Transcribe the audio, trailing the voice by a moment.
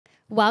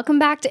Welcome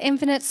back to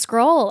Infinite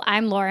Scroll.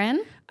 I'm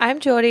Lauren. I'm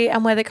Geordie,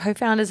 and we're the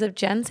co-founders of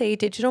Gen Z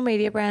digital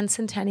media brand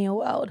Centennial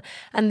World.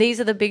 And these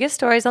are the biggest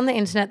stories on the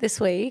internet this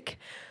week.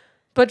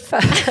 But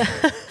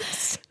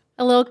first,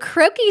 A little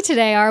croaky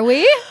today, are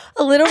we?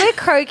 a little bit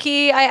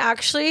croaky.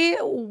 Harry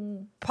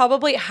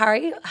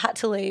had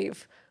to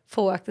leave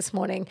for work this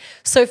morning.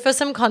 So for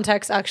some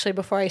context, actually,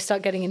 before I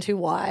start getting into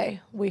why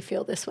we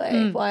feel this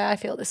way, why I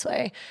feel this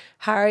way,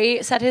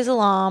 Harry set his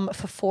alarm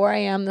for 4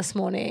 a.m. this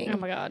morning. Oh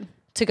my God.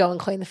 To go and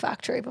clean the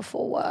factory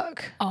before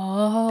work.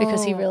 Oh.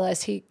 Because he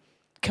realized he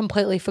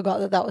completely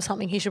forgot that was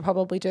something he should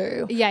probably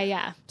do.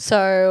 Yeah.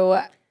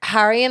 So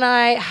Harry and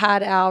I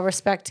had our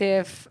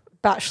respective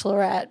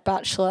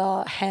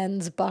bachelor,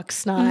 hens,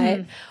 bucks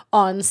night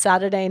on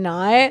Saturday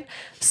night.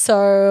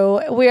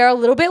 So we are a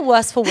little bit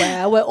worse for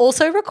wear. We're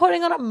also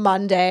recording on a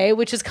Monday,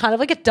 which is kind of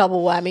like a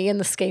double whammy in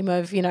the scheme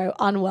of,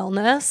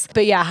 unwellness.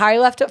 But yeah, Harry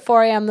left at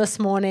 4 a.m. this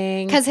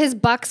morning. Because his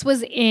bucks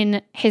was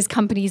in his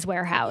company's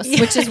warehouse,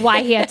 which is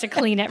why he had to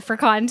clean it for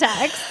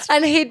context.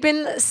 And he'd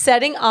been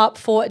setting up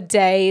for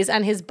days,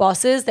 and his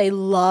bosses, they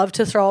love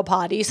to throw a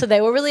party. So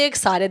they were really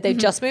excited. They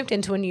just moved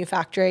into a new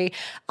factory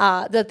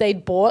that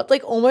they'd bought,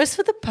 like almost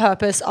for the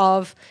purpose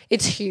of,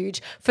 it's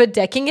huge, for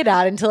decking it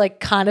out into like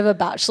kind of a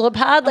bachelor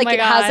pad. Like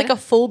it has like a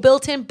full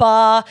built-in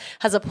bar,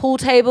 has a pool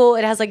table,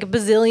 it has like a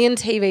bazillion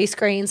TV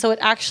screens. So it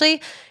actually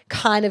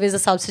kind of is a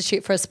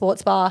substitute for a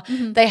sports bar.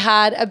 They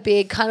had a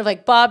big kind of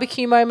like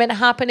barbecue moment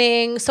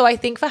happening. So I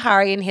think for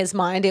Harry, in his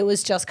mind, it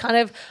was just kind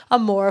of a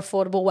more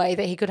affordable way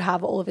that he could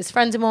have all of his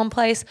friends in one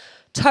place.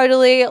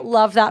 Totally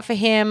love that for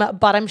him.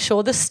 But I'm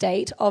sure the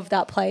state of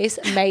that place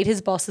made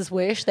his bosses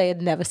wish they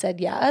had never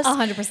said yes.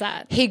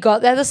 100%. He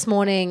got there this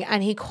morning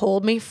and he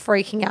called me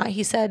freaking out.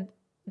 He said,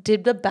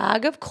 "Did the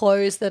bag of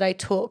clothes that I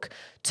took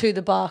to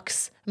the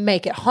Bucks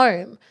make it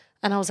home?"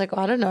 And I was like,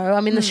 "I don't know.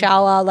 I'm in the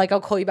shower. Like,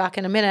 I'll call you back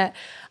in a minute."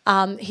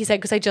 He said,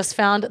 "Because I just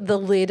found the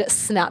lid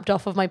snapped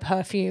off of my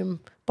perfume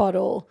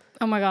bottle."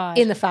 Oh my God.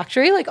 In the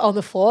factory, like on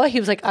the floor. He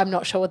was like, "I'm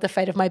not sure what the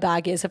fate of my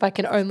bag is if I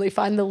can only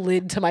find the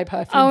lid to my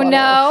perfume bottle." Oh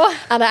no.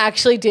 And I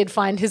actually did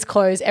find his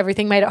clothes.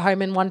 Everything made it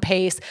home in one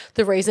piece.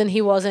 The reason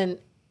he wasn't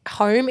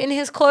home in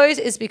his clothes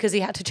is because he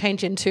had to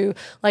change into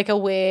like a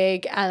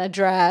wig and a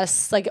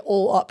dress, like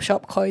all op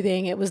shop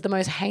clothing. It was the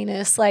most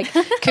heinous like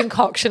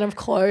concoction of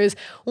clothes.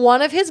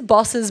 One of his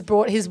bosses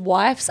brought his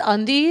wife's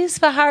undies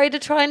for Harry to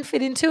try and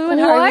fit into, and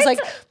Harry was like,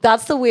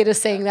 "That's the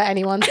weirdest thing that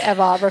anyone's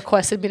ever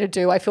requested me to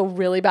do. I feel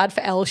really bad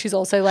for Elle. She's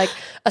also like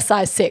a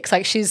size 6.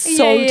 Like she's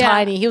so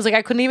tiny." He was like,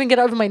 "I couldn't even get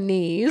over my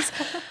knees."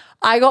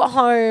 I got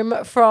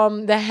home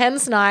from the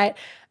hens night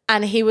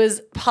and he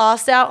was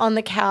passed out on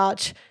the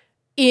couch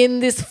in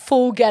this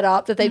full get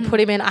up that they'd put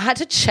him in. I had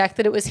to check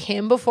that it was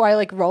him before I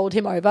like rolled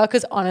him over,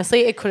 because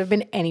honestly it could have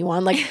been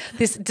anyone. Like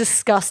this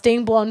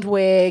disgusting blonde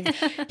wig.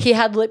 He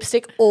had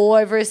lipstick all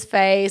over his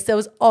face. There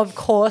was of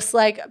course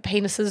like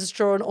penises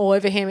drawn all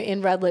over him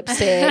in red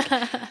lipstick.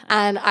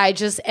 And I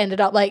just ended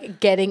up like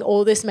getting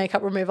all this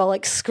makeup remover,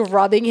 like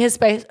scrubbing his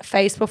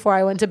face before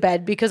I went to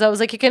bed, because I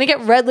was like, "You're gonna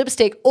get red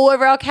lipstick all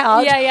over our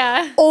couch,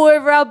 all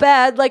over our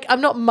bed. Like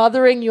I'm not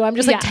mothering you. I'm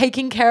just like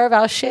taking care of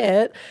our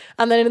shit."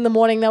 And then in the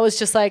morning there was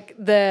just like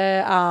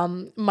the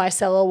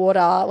micellar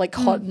water, like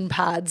cotton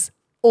pads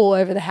all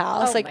over the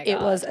house. Like it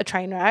was a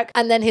train wreck.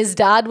 And then his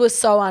dad was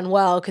so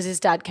unwell, because his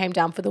dad came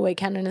down for the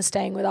weekend and is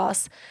staying with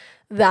us,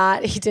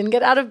 that he didn't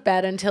get out of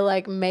bed until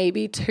like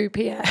maybe 2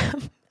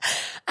 p.m.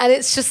 And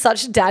it's just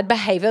such dad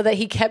behavior that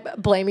he kept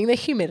blaming the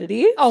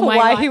humidity for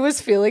why he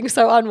was feeling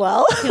so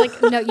unwell. You're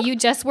like, "No, you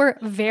just were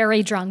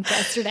very drunk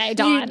yesterday,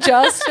 Dawn." You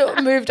just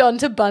moved on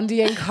to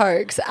Bundy and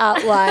Cokes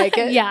at like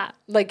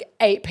like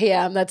 8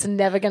 p.m. That's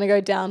never going to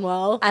go down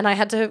well. And I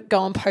had to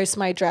go and post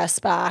my dress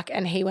back,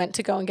 and he went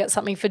to go and get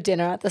something for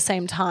dinner at the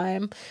same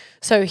time.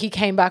 So he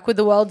came back with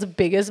the world's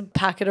biggest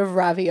packet of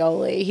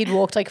ravioli. He'd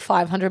walked like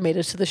 500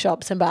 meters to the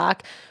shops and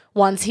back.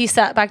 Once he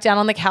sat back down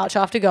on the couch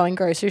after going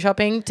grocery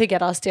shopping to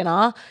get us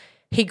dinner,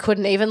 he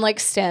couldn't even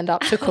like stand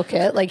up to cook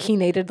it. Like he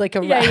needed like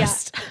a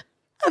rest.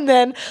 And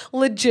then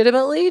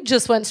legitimately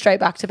just went straight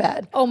back to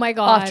bed. Oh my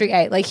God. After he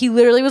ate. Like he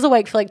literally was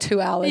awake for like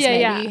 2 hours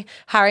maybe.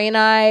 Harry and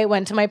I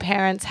went to my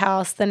parents'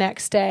 house the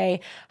next day,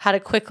 had a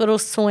quick little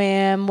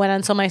swim, went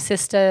and saw my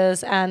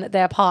sisters and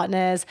their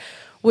partners.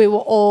 We were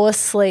all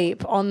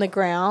asleep on the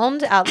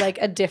ground at like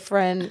a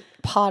different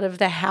part of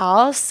the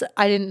house.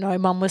 I didn't know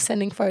Mum was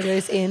sending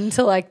photos in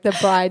to like the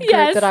bride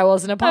group that I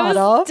wasn't a part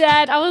of.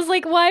 Dead. I was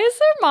like, why is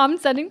their mom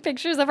sending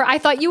pictures of her? I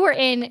thought you were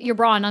in your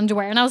bra and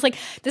underwear, and I was like,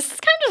 this is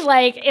kind of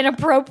like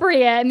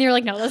inappropriate. And you're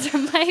like, "No, those are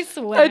my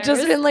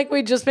sweaters."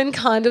 We'd just been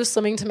kind of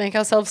swimming to make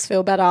ourselves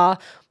feel better.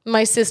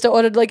 My sister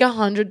ordered like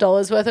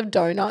 $100 worth of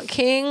Donut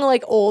King,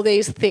 like all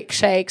these thick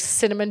shakes,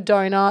 cinnamon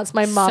donuts.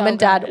 My mum and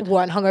dad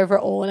weren't hungover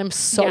at all, and I'm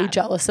so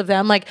jealous of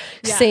them. Like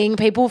seeing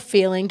people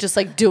feeling just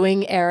like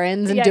doing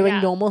errands and doing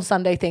normal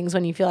Sunday things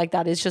when you feel like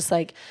that is just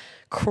like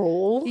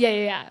cruel.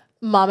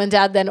 Mum and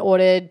dad then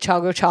ordered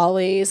Choco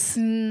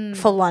Charlies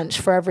for lunch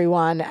for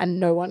everyone, and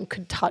no one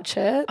could touch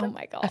it. Oh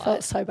my God. I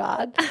felt so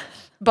bad.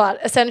 But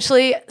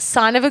essentially,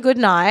 sign of a good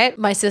night.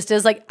 My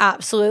sisters like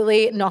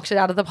absolutely knocked it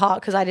out of the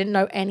park because I didn't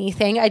know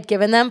anything. I'd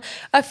given them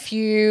a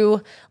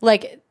few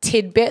like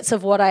tidbits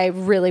of what I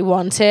really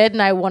wanted,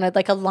 and I wanted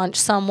like a lunch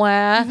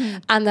somewhere,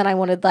 and then I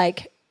wanted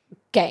like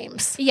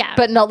games. Yeah.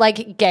 But not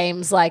like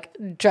games like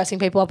dressing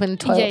people up in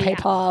toilet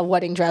paper,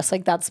 wedding dress.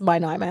 Like that's my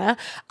nightmare.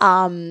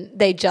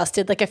 They just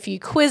did like a few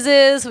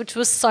quizzes, which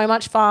was so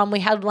much fun.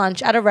 We had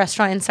lunch at a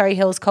restaurant in Surrey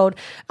Hills called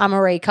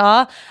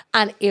America.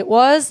 And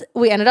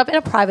we ended up in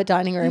a private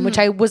dining room, which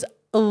I was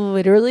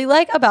literally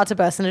like about to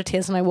burst into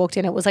tears when I walked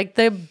in. It was like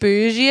the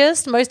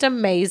bougiest, most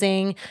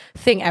amazing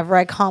thing ever.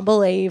 I can't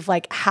believe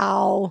like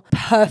how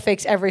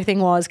perfect everything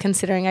was,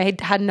 considering I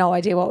had no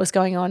idea what was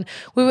going on.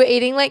 We were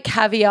eating like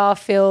caviar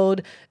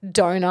filled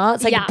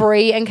donuts, like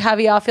brie and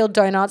caviar filled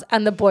donuts,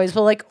 and the boys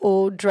were like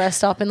all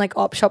dressed up in like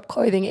op shop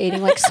clothing,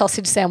 eating like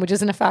sausage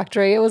sandwiches in a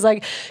factory. It was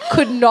like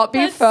could not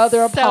be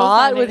further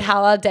apart with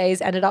how our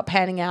days ended up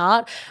panning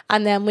out.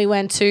 And then we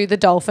went to the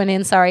Dolphin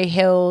in Surrey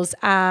Hills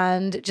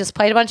and just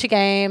played a bunch of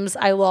games.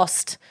 I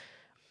lost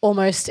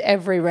almost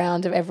every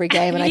round of every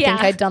game, and I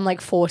think I'd done like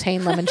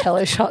 14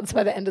 limoncello shots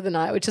by the end of the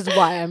night, which is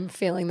why I'm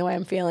feeling the way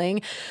I'm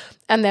feeling.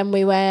 And then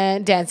we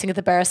went dancing at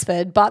the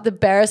Beresford, but the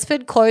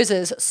Beresford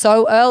closes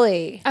so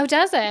early. Oh,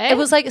 does it? It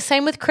was like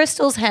same with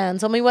Crystal's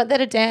Hands when we went there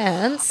to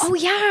dance. Oh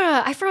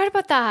yeah, I forgot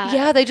about that.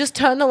 Yeah, they just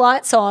turn the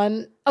lights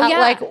on at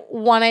like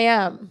 1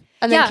 a.m.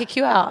 and then kick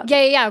you out.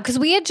 Yeah. Because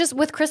we had just,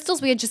 with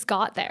Crystals, we had just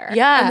got there.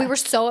 Yeah. And we were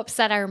so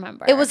upset, I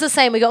remember. It was the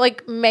same. We got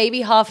like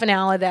maybe half an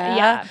hour there.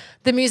 Yeah.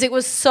 The music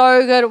was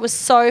so good. It was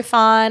so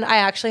fun. I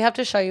actually have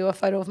to show you a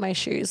photo of my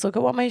shoes. Look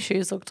at what my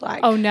shoes looked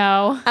like. Oh,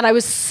 no. And I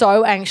was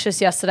so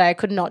anxious yesterday. I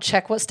could not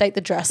check what state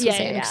the dress was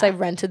in because I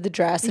rented the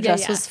dress. The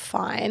dress was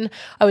fine.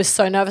 I was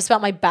so nervous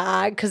about my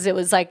bag because it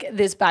was like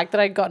this bag that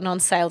I'd gotten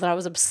on sale that I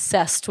was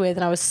obsessed with,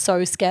 and I was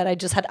so scared. I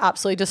just had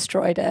absolutely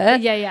destroyed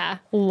it. Yeah.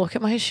 Look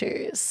at my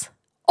shoes.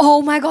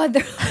 Oh my God,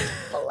 they're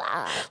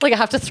black. Like I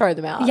have to throw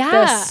them out. Yeah.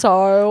 They're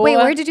so... Wait,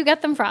 where did you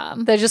get them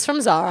from? They're just from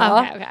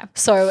Zara. Okay.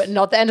 So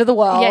not the end of the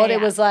world. Yeah. It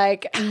was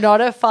like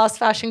not a fast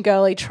fashion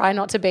girly, try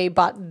not to be,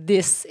 but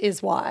this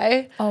is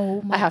why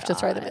I have to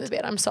throw them in the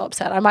bin. I'm so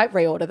upset. I might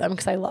reorder them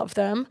because I love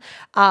them.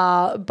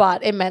 But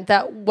it meant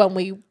that when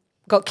we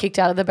got kicked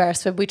out of the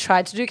Beresford, we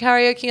tried to do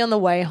karaoke on the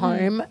way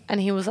home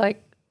and he was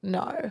like,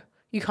 no.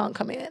 You can't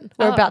come in.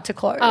 We're about to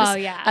close. Oh,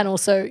 yeah. And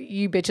also,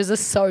 you bitches are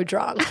so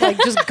drunk. Like,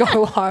 just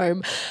go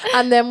home.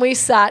 And then we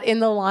sat in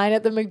the line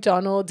at the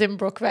McDonald's in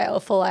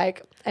Brookvale for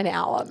like an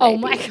hour, maybe. Oh,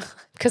 my God.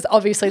 Because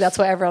obviously that's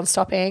where everyone's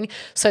stopping.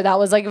 So that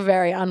was like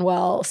very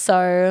unwell.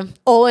 So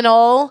all in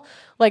all,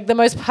 like the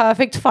most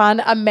perfect,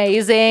 fun,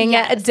 amazing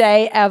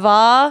day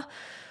ever.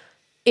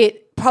 It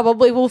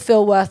probably will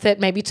feel worth it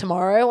maybe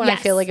tomorrow when I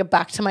feel like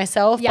back to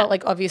myself. But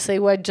like obviously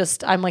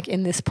I'm like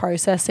in this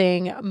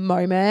processing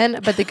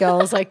moment. But the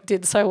girls like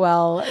did so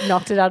well,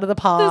 knocked it out of the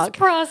park. This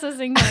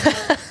processing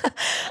moment.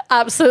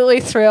 Absolutely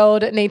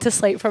thrilled. Need to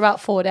sleep for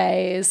about 4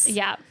 days.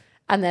 Yeah.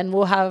 And then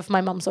we'll have my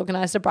mum's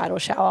organised a bridal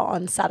shower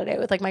on Saturday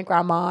with like my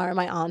grandma and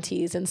my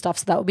aunties and stuff.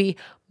 So that will be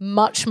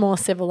much more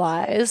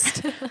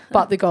civilized.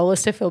 But the goal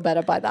is to feel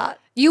better by that.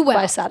 You will.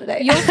 By Saturday.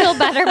 You'll feel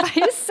better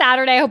by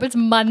Saturday. I hope it's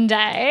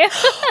Monday.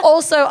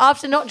 Also,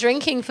 after not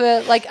drinking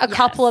for like a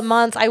couple of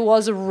months, I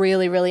was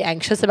really, really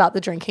anxious about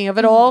the drinking of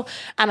it all.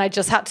 And I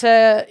just had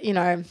to,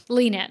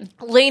 lean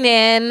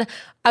in.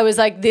 I was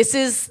like, this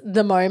is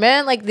the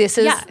moment. Like this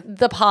is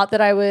the part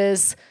that I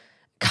was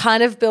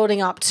kind of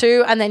building up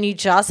to, and then you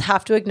just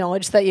have to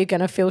acknowledge that you're going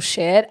to feel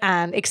shit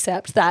and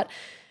accept that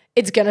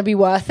it's going to be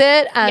worth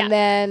it, and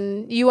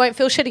then you won't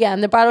feel shit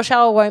again. The bridal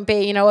shower won't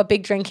be, a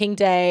big drinking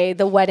day.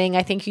 The wedding,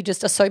 I think you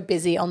just are so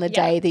busy on the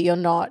day that you're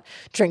not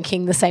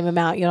drinking the same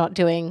amount. You're not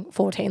doing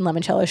 14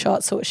 limoncello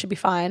shots, so it should be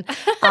fine.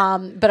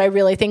 But I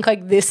really think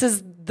like this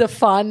is the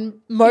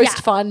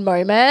most fun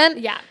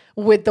moment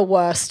with the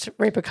worst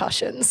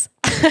repercussions.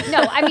 No,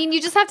 I mean,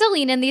 you just have to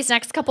lean in these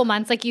next couple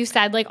months. Like you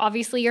said, like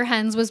obviously your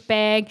hens was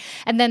big,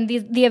 and then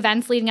the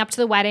events leading up to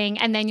the wedding,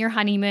 and then your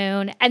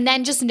honeymoon, and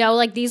then just know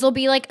like these will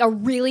be like a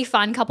really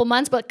fun couple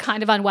months, but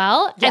kind of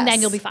unwell, and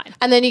then you'll be fine.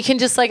 And then you can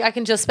just like, I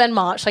can just spend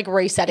March like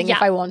resetting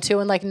if I want to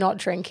and like not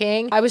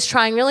drinking. I was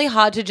trying really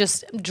hard to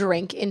just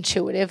drink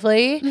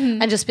intuitively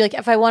and just be like,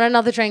 if I want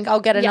another drink, I'll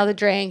get another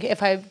drink.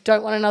 If I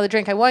don't want another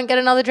drink, I won't get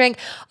another drink.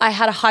 I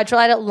had a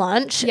hydrolyte at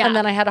lunch and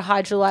then I had a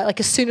hydrolyte, like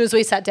as soon as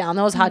we sat down,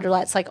 there was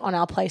hydrolytes like on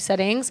our place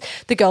settings.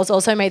 The girls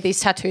also made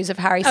these tattoos of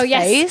Harry's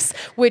face,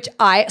 which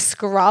I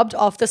scrubbed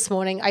off this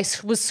morning. I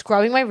was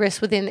scrubbing my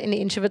wrist within an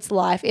inch of its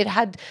life. It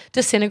had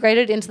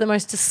disintegrated into the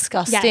most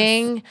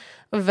disgusting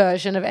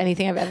version of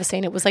anything I've ever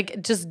seen. It was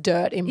like just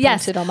dirt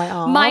imprinted on my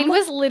arm. Mine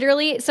was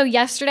literally, so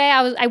yesterday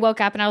I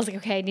woke up and I was like,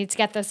 okay, I need to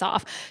get this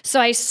off.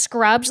 So I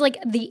scrubbed, like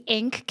the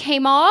ink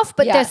came off,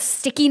 but the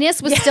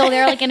stickiness was still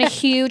there, like in a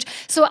huge,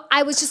 so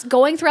I was just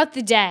going throughout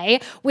the day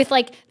with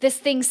like this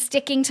thing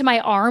sticking to my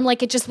arm,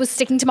 like it just was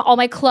sticking to all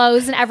my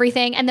clothes and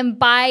everything. And then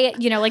by,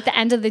 like the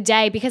end of the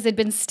day, because it'd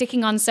been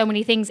sticking on so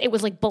many things, it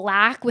was like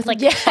black with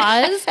like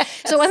fuzz.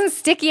 So it wasn't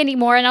sticky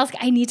anymore. And I was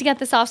like, I need to get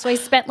this off. So I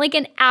spent like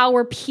an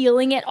hour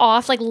peeling it off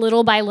off like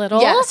little by little.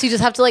 Yes, you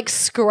just have to like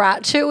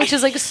scratch it, which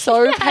is like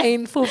so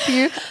painful for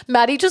you.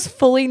 Maddie just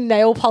fully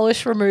nail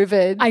polish removed.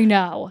 I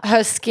know.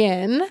 Her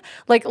skin.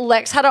 Like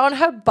Lex had it on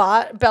her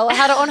butt. Bella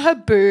had it on her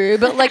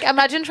boob. Like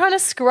imagine trying to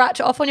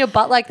scratch off on your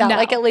butt like that. No.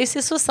 Like at least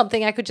this was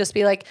something I could just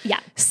be like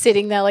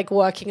sitting there like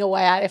working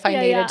away at if I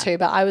needed to.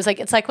 But I was like,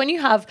 it's like when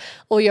you have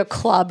all your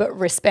club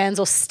wristbands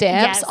or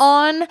stamps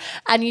on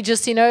and you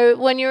just, you know,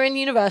 when you're in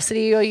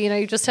university or, you know,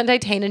 you just turned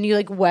 18 and you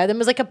like wear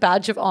them as like a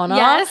badge of honor.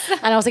 Yes.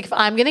 And I was like, if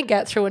I'm going to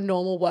get through a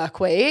normal work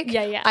week,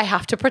 I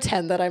have to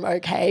pretend that I'm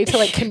okay to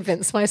like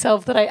convince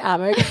myself that I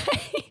am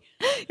okay.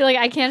 You're like,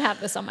 I can't have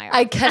this on my arm.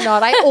 I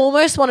cannot. I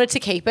almost wanted to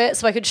keep it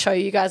so I could show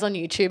you guys on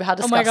YouTube how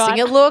disgusting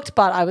it looked.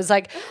 But I was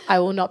like, I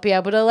will not be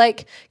able to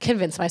like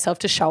convince myself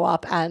to show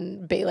up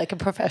and be like a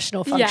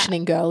professional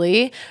functioning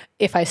girly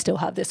if I still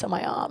have this on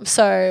my arm.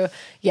 So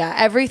yeah,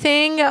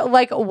 everything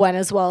like went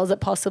as well as it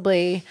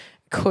possibly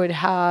could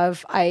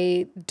have.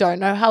 I don't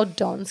know how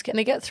Don's going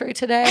to get through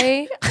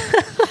today.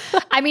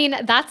 I mean,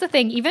 that's the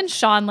thing. Even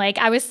Sean, like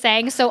I was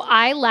saying, so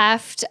I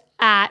left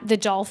at the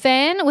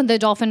Dolphin when the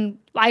Dolphin,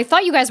 I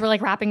thought you guys were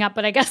like wrapping up,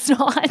 but I guess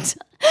not.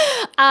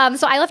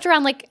 So I left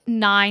around like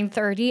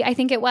 9:30, I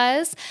think it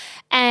was.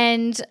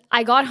 And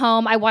I got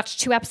home. I watched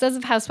 2 episodes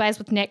of Housewives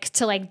with Nick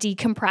to like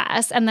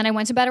decompress. And then I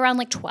went to bed around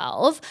like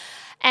 12.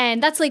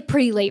 And that's like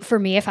pretty late for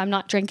me if I'm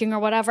not drinking or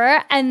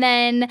whatever. And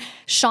then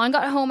Sean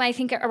got home, I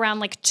think around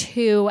like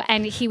 2,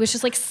 and he was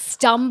just like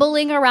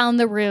stumbling around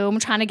the room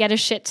trying to get his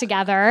shit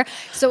together.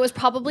 So it was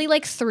probably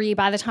like 3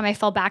 by the time I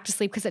fell back to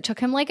sleep because it took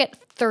him like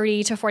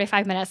 30 to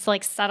 45 minutes to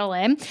like settle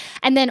in.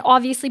 And then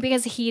obviously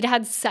because he'd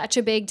had such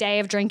a big day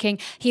of drinking,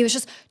 he was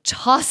just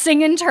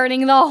tossing and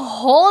turning the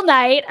whole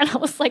night. And I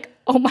was like,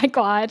 oh my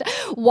God,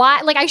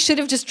 why? Like I should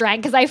have just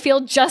drank because I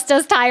feel just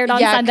as tired on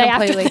Sunday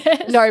completely. After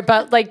this. No,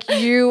 but like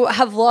you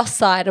have lost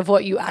sight of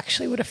what you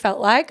actually would have felt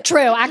like. True,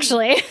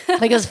 actually.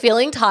 Because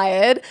feeling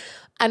tired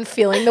and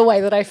feeling the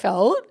way that I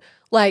felt,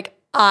 like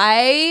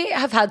I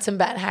have had some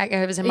bad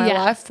hangovers in my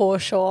life for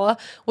sure.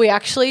 We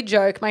actually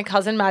joke, my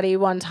cousin Maddie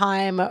one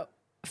time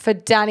for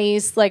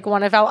Danny's, like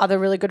one of our other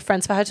really good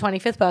friends for her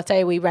 25th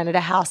birthday, we rented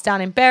a house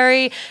down in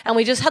Bury and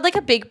we just had like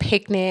a big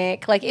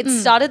picnic. Like it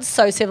started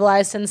so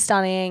civilized and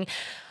stunning.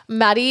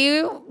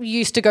 Maddie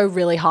used to go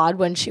really hard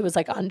when she was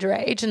like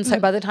underage. And so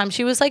by the time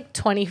she was like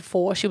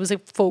 24, she was a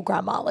full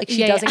grandma. Like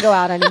she doesn't go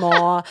out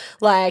anymore.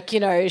 Like,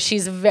 you know,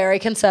 she's very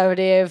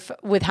conservative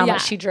with how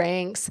much she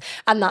drinks.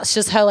 And that's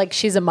just her, like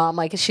she's a mum.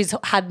 Like she's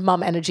had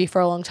mum energy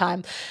for a long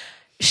time.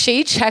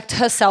 She checked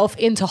herself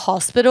into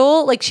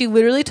hospital. Like she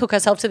literally took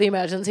herself to the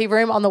emergency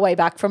room on the way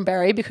back from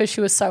Bury because she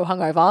was so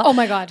hungover. Oh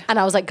my God. And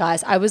I was like,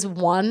 guys, I was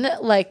 1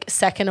 like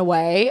second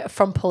away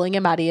from pulling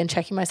a Maddie and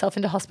checking myself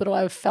into hospital.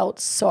 I felt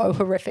so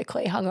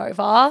horrifically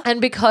hungover.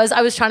 And because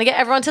I was trying to get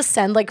everyone to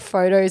send like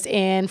photos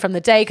in from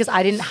the day because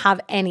I didn't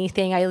have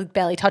anything. I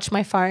barely touched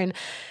my phone.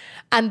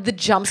 And the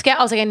jump scare,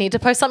 I was like, I need to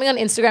post something on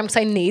Instagram because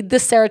I need the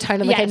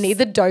serotonin. Like I need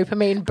the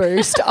dopamine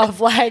boost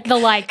of like the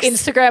likes.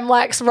 Instagram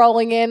likes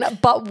rolling in.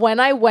 But when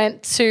I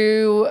went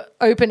to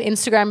open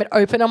Instagram, it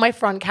opened on my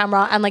front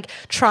camera and like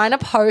trying to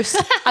post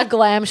a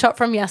glam shot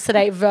from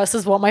yesterday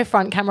versus what my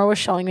front camera was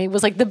showing me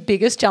was like the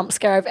biggest jump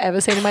scare I've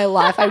ever seen in my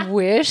life. I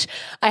wish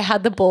I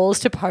had the balls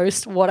to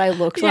post what I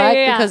looked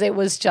because it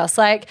was just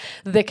like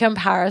the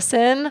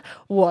comparison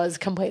was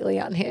completely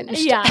unhinged.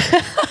 Yeah.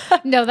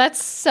 No,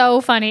 that's so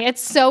funny.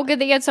 It's so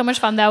good that you had so much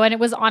fun though. And it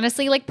was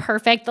honestly like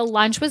perfect. The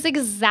lunch was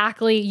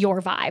exactly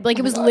your vibe. Like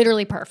it was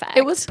literally perfect.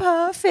 It was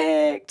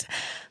perfect.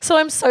 So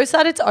I'm so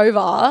sad it's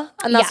over.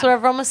 And that's what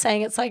everyone was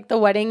saying. It's like the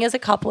wedding is a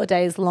couple of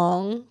days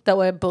long that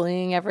we're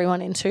bullying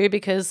everyone into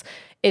because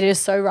it is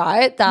so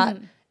right that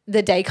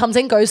the day comes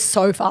and goes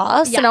so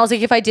fast. And I was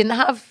like, if I didn't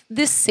have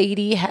this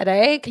seedy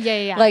headache,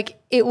 like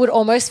it would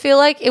almost feel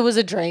like it was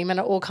a dream and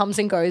it all comes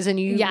and goes and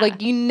you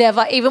like you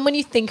never, even when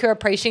you think you're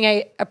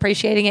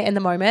appreciating it in the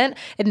moment,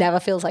 it never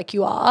feels like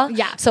you are.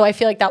 Yeah. So I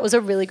feel like that was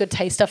a really good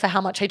taster for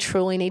how much I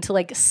truly need to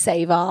like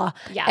savor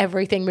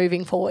everything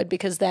moving forward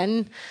because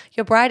then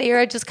your bride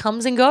era just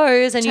comes and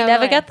goes and you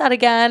never get that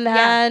again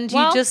and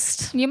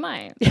you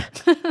might.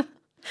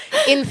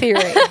 In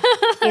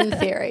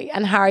theory.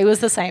 And Harry was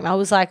the same. I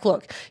was like,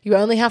 look, you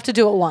only have to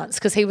do it once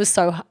because he was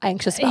so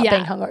anxious about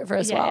being hungover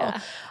as well. Yeah.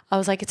 I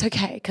was like, it's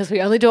okay because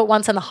we only do it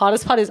once and the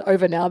hardest part is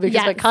over now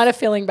because we're kind of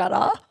feeling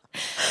better.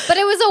 But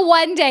it was a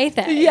one-day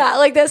thing. Yeah,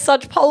 like there's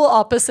such polar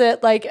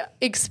opposite like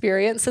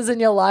experiences in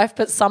your life,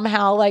 but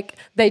somehow like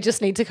they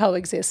just need to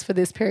coexist for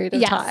this period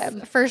of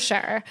time. For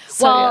sure.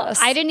 So,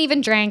 I didn't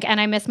even drink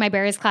and I missed my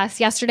berries class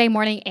yesterday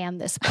morning and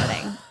this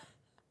morning.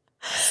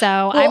 So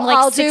I'm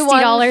like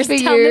 $60 down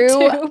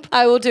the tube.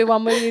 I will do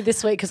one with you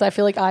this week because I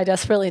feel like I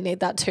desperately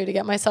need that too to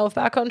get myself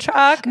back on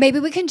track.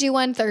 Maybe we can do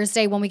one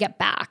Thursday when we get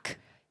back.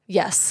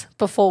 Yes,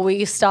 before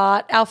we go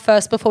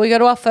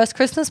to our first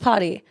Christmas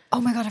party.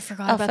 Oh my God, I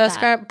forgot about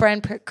that. Our first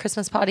brand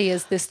Christmas party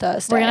is this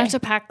Thursday. We're going to have to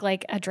pack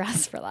like a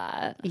dress for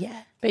that.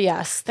 Yeah. But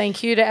yes,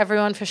 thank you to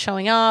everyone for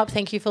showing up.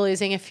 Thank you for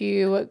losing a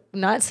few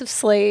nights of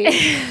sleep.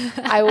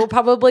 I will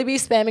probably be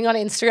spamming on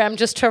Instagram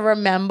just to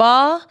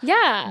remember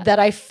that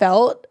I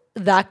felt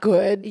that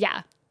good.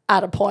 Yeah.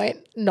 At a point,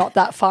 not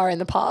that far in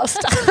the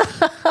past.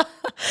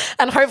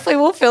 And hopefully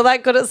we'll feel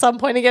that good at some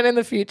point again in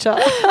the future.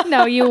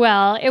 No, you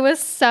will. It was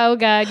so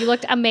good. You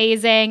looked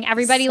amazing.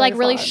 Everybody So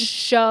really fun.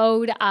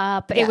 showed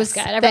up. Yes. It was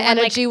good. The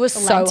energy was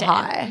so lent in.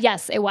 high.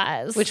 Yes, it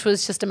was. Which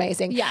was just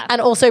amazing. Yeah.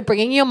 And also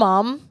bringing your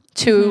mom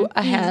to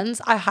a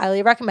hands, I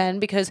highly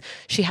recommend, because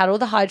she had all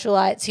the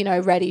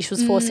hydrolytes, ready. She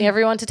was forcing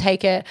everyone to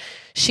take it.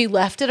 She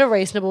left at a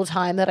reasonable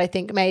time that I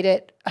think made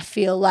it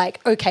feel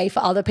like okay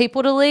for other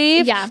people to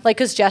leave. Yeah. Like,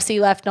 because Jessie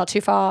left not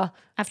too far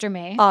after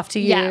me. after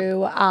you.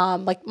 Yeah.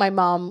 Like my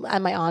mom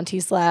and my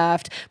aunties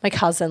left, my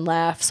cousin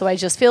left. So I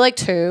just feel like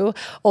too,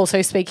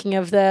 also speaking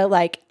of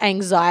the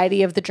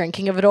anxiety of the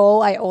drinking of it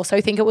all, I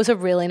also think it was a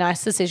really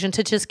nice decision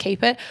to just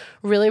keep it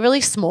really, really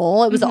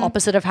small. It was the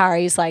opposite of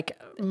Harry's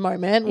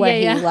moment where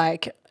he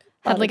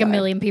had a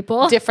million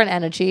people. Different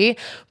energy.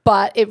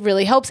 But it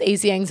really helps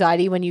ease the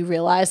anxiety when you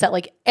realize that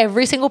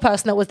every single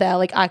person that was there,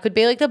 I could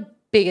be the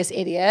biggest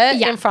idiot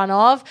in front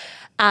of.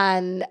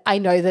 And I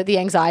know that the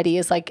anxiety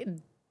is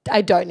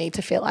I don't need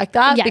to feel like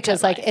that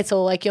because totally. It's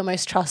all your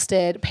most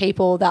trusted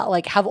people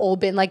that have all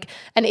been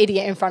an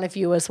idiot in front of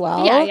you as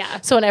well.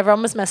 Yeah. So when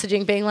everyone was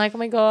messaging being oh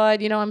my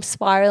God, I'm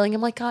spiraling.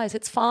 I'm guys,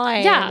 it's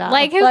fine. Yeah.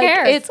 Who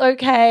cares? It's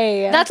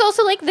okay. That's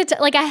also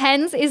a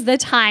hens is the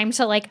time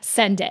to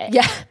send it.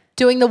 Yeah.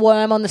 Doing the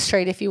worm on the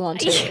street if you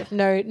want to.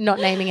 No, not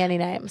naming any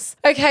names.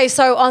 Okay.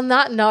 So on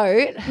that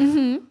note,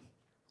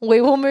 we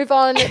will move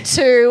on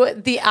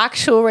to the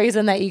actual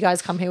reason that you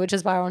guys come here, which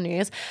is viral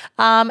news.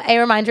 A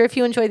reminder, if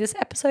you enjoyed this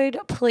episode,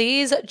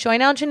 please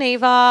join our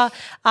Geneva.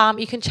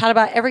 You can chat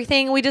about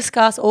everything we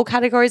discuss, all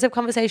categories of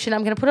conversation.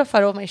 I'm going to put a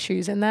photo of my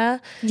shoes in there.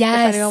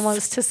 Yes. If anyone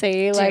wants to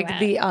see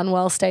the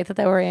unwell state that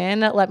they were in,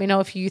 let me know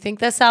if you think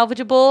they're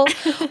salvageable.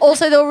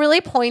 Also, they were really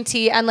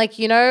pointy and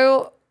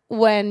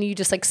when you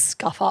just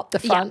scuff up the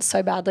front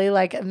so badly,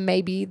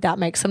 maybe that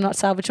makes them not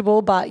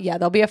salvageable. But yeah,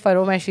 there'll be a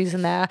photo of my shoes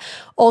in there.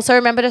 Also,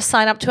 remember to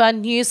sign up to our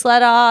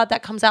newsletter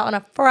that comes out on a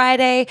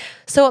Friday.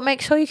 So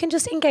make sure you can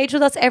just engage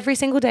with us every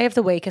single day of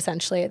the week,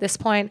 essentially, at this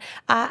point.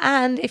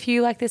 And if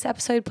you like this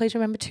episode, please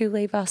remember to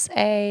leave us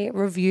a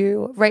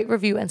review, rate,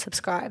 review, and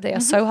subscribe. They are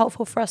so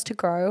helpful for us to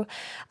grow.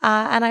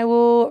 And I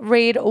will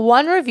read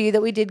one review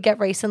that we did get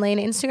recently, an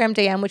Instagram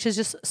DM, which is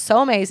just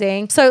so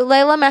amazing. So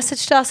Layla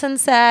messaged us and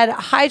said,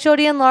 "Hi,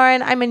 Geordie and Lauren.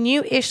 I'm a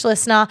new-ish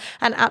listener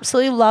and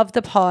absolutely love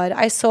the pod.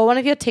 I saw one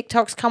of your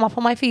TikToks come up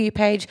on my For You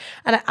page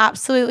and it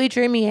absolutely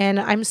drew me in.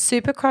 I'm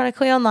super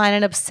chronically online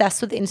and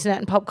obsessed with internet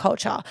and pop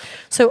culture.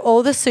 So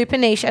all the super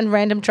niche and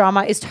random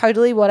drama is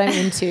totally what I'm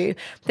into.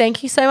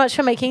 Thank you so much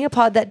for making a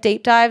pod that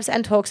deep dives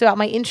and talks about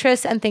my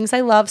interests and things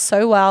I love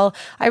so well.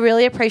 I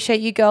really appreciate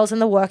you girls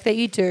and the work that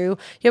you do.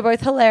 You're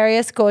both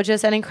hilarious,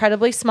 gorgeous, and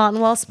incredibly smart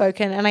and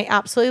well-spoken, and I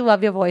absolutely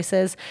love your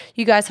voices.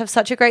 You guys have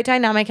such a great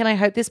dynamic and I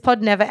hope this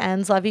pod never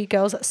ends. Love you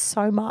girls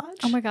so much."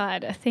 Oh my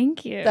God.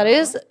 Thank you. That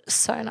is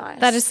so nice.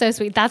 That is so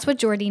sweet. That's what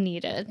Jordy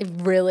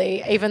needed.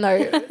 Really, even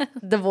though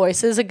the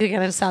voices are going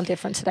to sound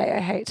different today. I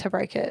hate to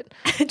break it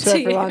to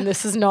everyone.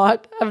 This is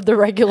not of the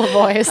regular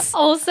voice.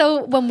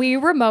 Also, when we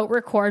remote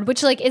record,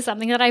 which is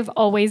something that I've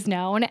always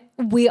known,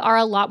 we are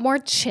a lot more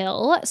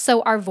chill.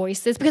 So our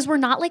voices, because we're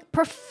not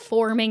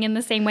performing in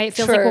the same way. It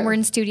feels like when we're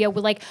in studio,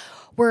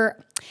 we're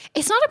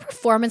it's not a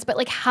performance,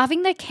 but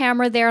having the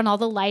camera there and all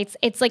the lights,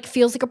 it's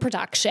feels like a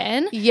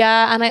production.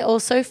 Yeah. And I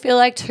also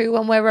feel too,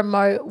 when we're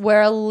remote,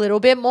 we're a little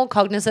bit more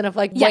cognizant of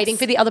waiting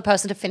for the other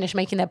person to finish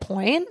making their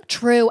point.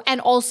 True.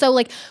 And also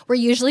we're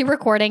usually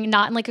recording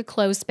not in a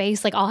closed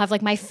space. I'll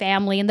have my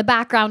family in the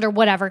background or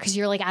whatever, because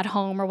you're at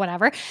home or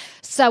whatever.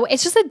 So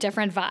it's just a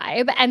different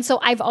vibe. And so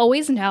I've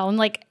always known,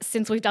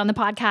 since we've done the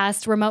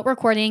podcast, remote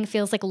recording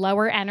feels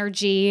lower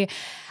energy.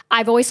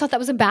 I've always thought that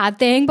was a bad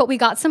thing, but we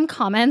got some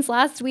comments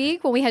last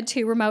week when we had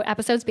 2 remote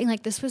episodes being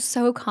this was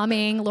so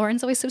calming.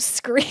 Lauren's always so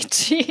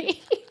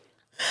screechy.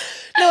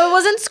 No, it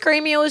wasn't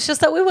screamy. It was just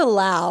that we were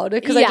loud,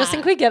 because I just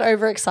think we get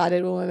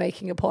overexcited when we're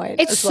making a point.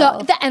 It's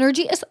the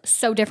energy is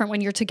so different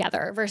when you're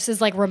together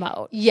versus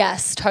remote.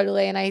 Yes,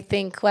 totally. And I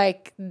think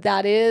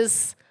that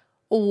is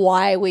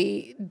why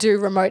we do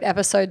remote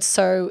episodes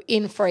so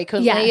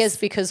infrequently, is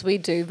because we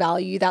do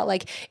value that.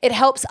 It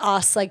helps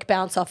us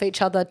bounce off each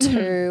other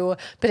too,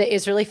 but it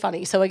is really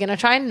funny. So we're going to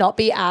try and not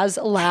be as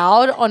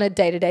loud on a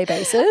day-to-day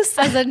basis.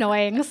 As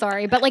annoying,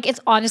 sorry. But it's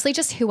honestly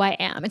just who I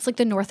am. It's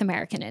the North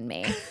American in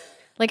me.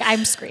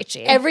 I'm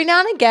screechy. Every now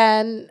and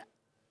again,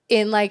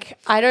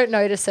 I don't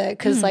notice it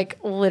because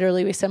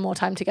literally we spend more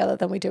time together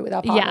than we do with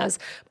our partners.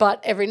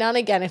 But every now and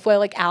again, if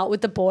we're out with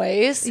the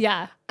boys,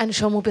 and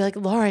Sean will be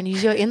Lauren,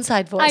 use your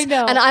inside voice. I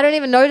know. And I don't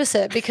even notice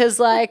it because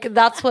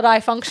that's what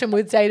I function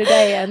with day to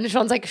day. And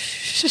Sean's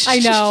shh. I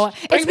know.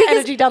 Bring the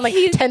energy down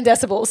 10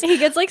 decibels. He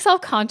gets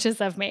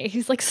self-conscious of me.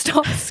 He's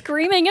stop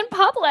screaming in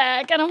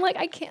public. And I'm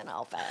I can't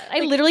help it.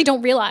 I literally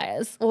don't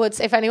realize. Well, it's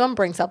if anyone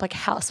brings up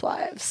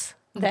Housewives.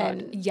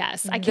 then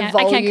yes, I can't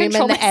control and the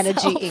myself.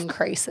 energy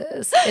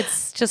increases.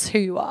 It's just who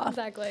you are.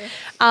 Exactly.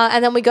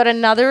 And then we got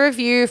another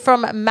review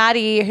from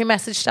Maddie who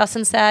messaged us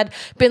and said,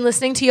 been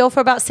listening to you for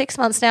about 6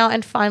 months now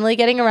and finally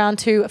getting around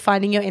to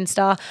finding your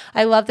Insta.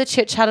 I love the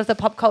chit chat of the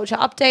pop culture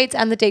updates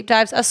and the deep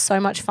dives are so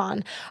much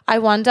fun. I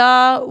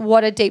wonder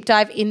what a deep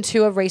dive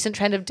into a recent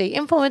trend of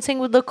de-influencing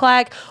would look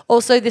like.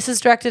 Also, this is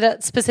directed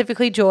at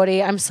specifically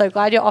Geordie. I'm so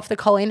glad you're off the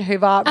Colleen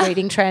Hoover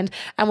reading trend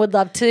and would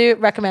love to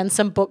recommend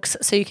some books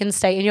so you can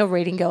stay in your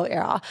reading girl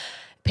era.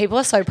 People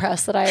are so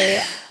pressed that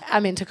I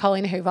am into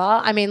Colleen Hoover.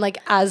 I mean, like,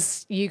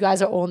 as you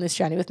guys are all on this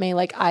journey with me,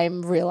 like,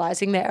 I'm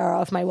realizing the error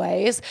of my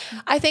ways.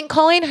 I think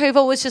Colleen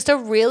Hoover was just a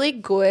really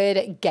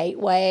good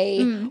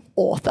gateway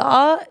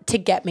author to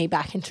get me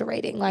back into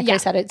reading. Like I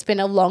said, it's been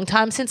a long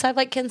time since I've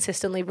like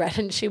consistently read,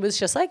 and she was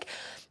just like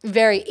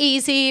very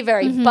easy,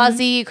 very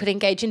buzzy. You could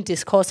engage in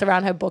discourse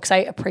around her books. I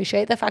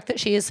appreciate the fact that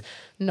she is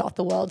not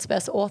the world's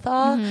best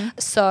author.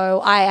 So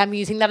I am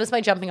using that as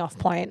my jumping off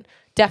point.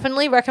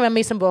 Definitely recommend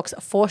me some books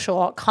for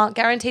sure. Can't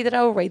guarantee that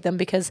I will read them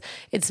because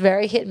it's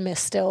very hit and miss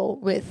still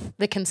with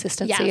the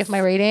consistency of my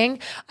reading.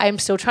 I'm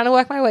still trying to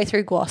work my way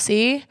through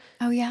Glossy,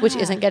 which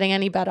isn't getting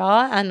any better.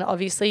 And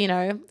obviously, you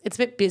know, it's a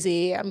bit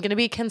busy. I'm going to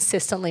be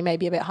consistently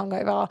maybe a bit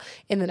hungover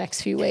in the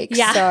next few weeks.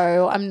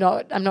 So I'm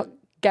not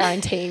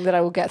guaranteeing that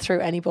I will get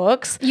through any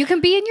books. You can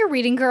be in your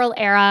reading girl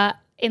era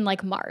in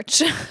like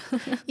March.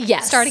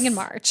 Yes. Starting in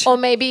March. Or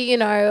maybe, you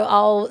know,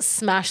 I'll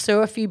smash through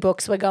a few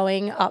books. We're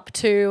doing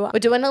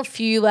a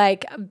few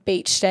like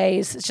beach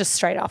days just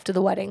straight after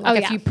the wedding.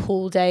 Like a few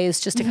pool days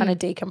just to kind of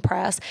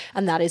decompress.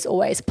 And that is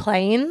always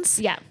planes.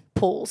 Yeah.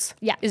 Pools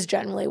is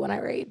generally when I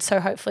read. So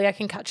hopefully I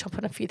can catch up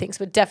on a few things,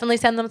 but definitely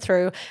send them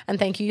through. And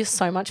thank you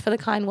so much for the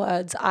kind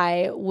words.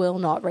 I will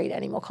not read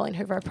any more Colleen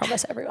Hoover, I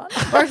promise everyone.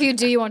 Or if you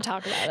do, you won't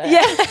talk about it.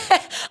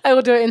 Yeah, I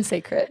will do it in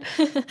secret.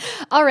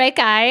 All right,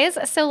 guys.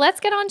 So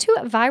let's get on to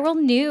viral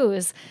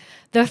news.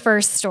 The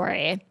first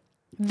story,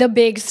 the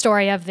big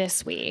story of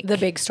this week. The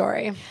big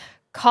story.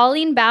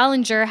 Colleen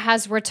Ballinger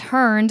has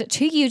returned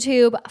to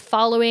YouTube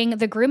following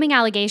the grooming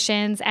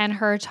allegations and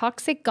her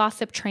toxic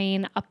gossip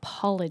train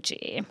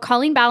apology.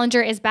 Colleen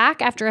Ballinger is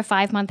back after a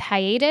 5-month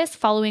hiatus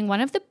following one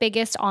of the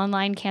biggest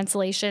online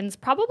cancellations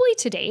probably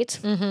to date,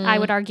 I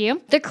would argue.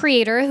 The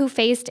creator, who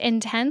faced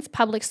intense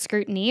public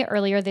scrutiny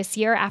earlier this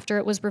year after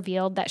it was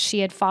revealed that she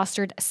had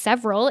fostered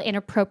several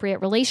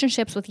inappropriate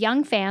relationships with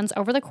young fans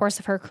over the course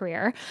of her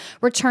career,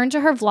 returned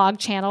to her vlog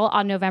channel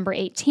on November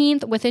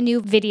 18th with a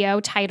new video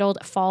titled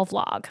Fall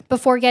Vlog.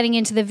 Before getting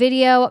into the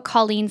video,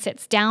 Colleen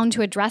sits down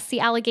to address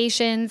the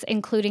allegations,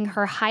 including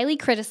her highly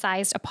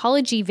criticized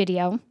apology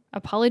video,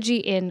 apology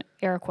in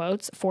air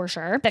quotes for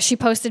sure, that she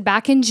posted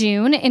back in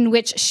June, in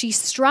which she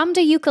strummed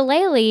a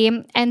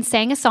ukulele and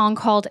sang a song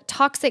called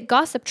Toxic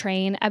Gossip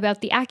Train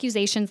about the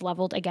accusations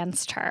leveled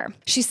against her.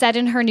 She said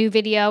in her new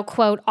video,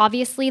 quote,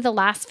 "Obviously the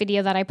last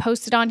video that I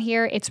posted on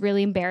here, it's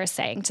really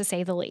embarrassing to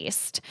say the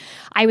least.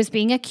 I was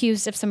being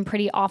accused of some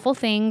pretty awful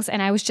things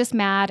and I was just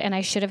mad and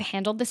I should have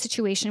handled the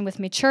situation with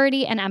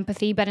maturity and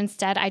empathy, but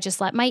instead I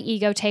just let my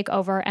ego take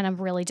over and I'm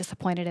really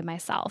disappointed in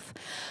myself."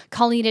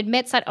 Colleen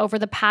admits that over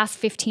the past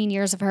 15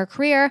 years of her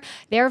career,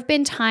 there have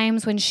been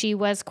times when she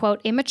was, quote,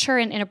 immature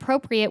and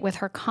inappropriate with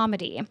her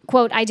comedy.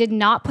 Quote, "I did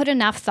not put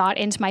enough thought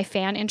into my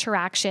fan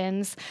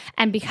interactions,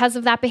 and because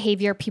of that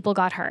behavior, people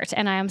got hurt,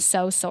 and I am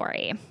so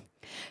sorry."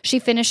 She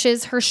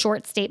finishes her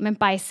short statement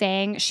by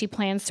saying she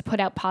plans to put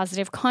out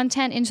positive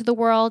content into the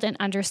world and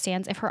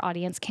understands if her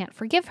audience can't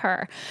forgive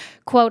her.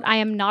 Quote, "I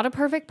am not a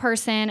perfect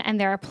person and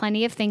there are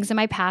plenty of things in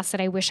my past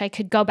that I wish I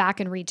could go back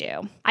and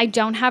redo. I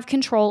don't have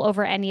control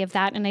over any of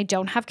that and I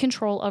don't have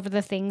control over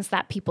the things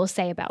that people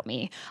say about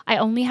me. I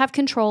only have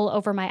control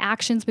over my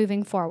actions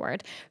moving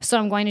forward. So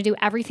I'm going to do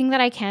everything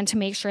that I can to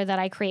make sure that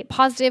I create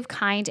positive,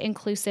 kind,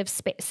 inclusive,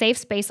 safe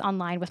space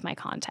online with my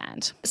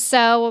content."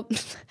 So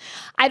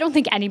I don't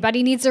think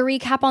anybody needs a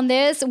recap on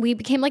this. We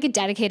became like a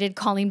dedicated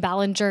Colleen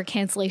Ballinger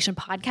cancellation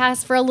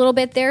podcast for a little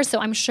bit there. So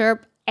I'm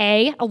sure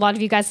A, a lot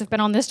of you guys have been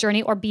on this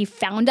journey, or B,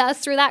 found us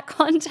through that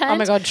content. Oh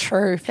my God,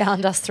 true.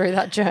 Found us through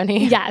that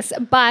journey. Yes.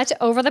 But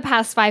over the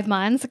past 5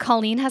 months,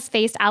 Colleen has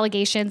faced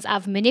allegations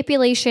of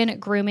manipulation,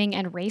 grooming,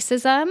 and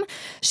racism.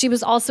 She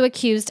was also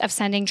accused of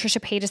sending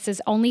Trisha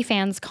Paytas's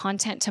OnlyFans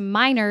content to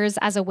minors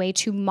as a way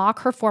to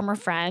mock her former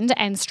friend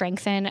and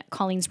strengthen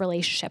Colleen's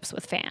relationships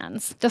with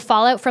fans. The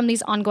fallout from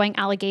these ongoing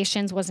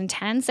allegations was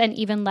intense and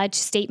even led to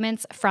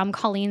statements from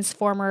Colleen's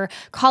former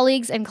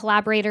colleagues and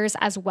collaborators,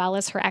 as well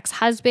as her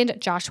ex-husband,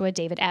 Joshua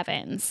David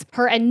Evans.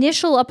 Her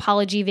initial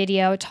apology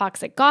video,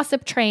 Toxic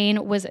Gossip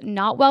Train, was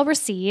not well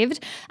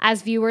received,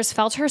 as viewers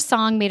felt her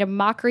song made a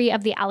mockery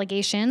of the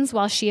allegations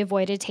while she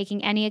avoided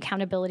taking any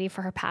accountability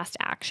for her past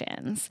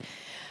actions.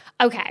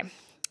 Okay.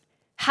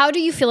 How do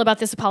you feel about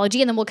this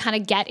apology? And then we'll kind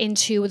of get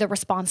into the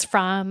response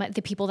from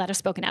the people that have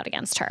spoken out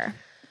against her.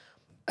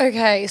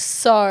 Okay,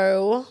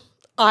 so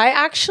I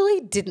actually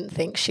didn't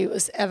think she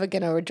was ever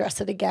going to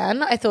address it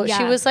again. I thought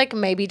she was like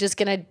maybe just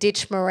going to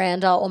ditch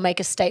Miranda or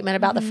make a statement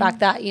about the fact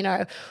that, you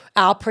know,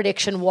 our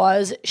prediction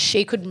was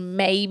she could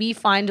maybe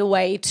find a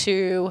way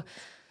to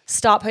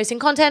start posting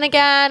content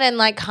again and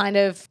like kind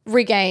of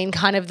regain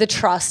kind of the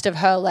trust of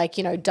her like,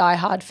 you know,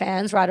 diehard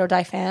fans, ride or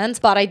die fans.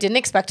 But I didn't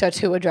expect her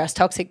to address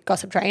toxic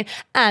gossip train.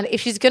 And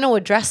if she's going to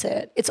address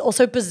it, it's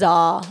also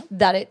bizarre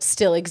that it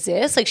still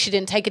exists. Like she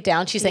didn't take it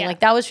down. She's saying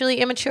like, that was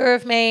really immature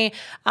of me.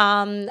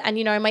 And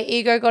you know, my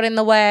ego got in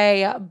the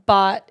way,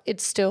 but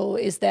it still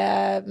is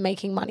there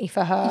making money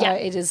for her. Yeah.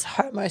 It is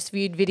her most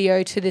viewed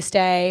video to this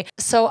day.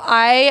 So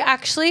I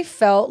actually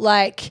felt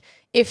like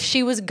if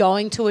she was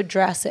going to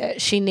address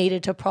it, she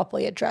needed to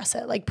properly address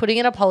it. Like putting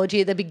an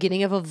apology at the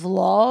beginning of a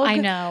vlog. I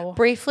know.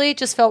 Briefly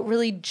just felt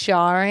really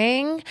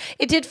jarring.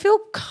 It did feel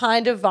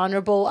kind of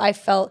vulnerable. I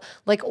felt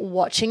like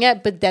watching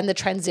it, but then the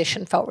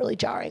transition felt really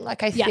jarring.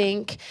 Like I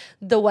think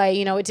the way,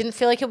 you know, it didn't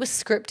feel like it was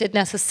scripted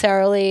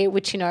necessarily,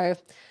 which, you know,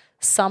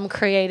 some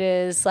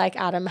creators like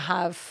Adam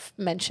have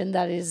mentioned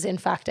that is in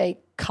fact a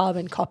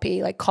carbon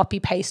copy, like copy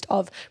paste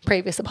of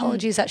previous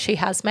apologies that she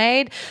has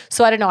made.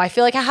 So I don't know. I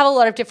feel like I have a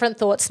lot of different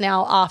thoughts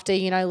now after,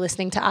 you know,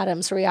 listening to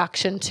Adam's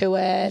reaction to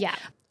it. Yeah.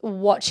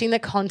 Watching the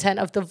content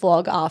of the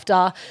vlog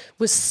after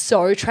was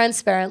so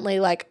transparently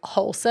like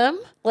wholesome.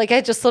 Like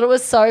I just thought it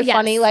was so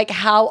funny, like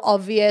how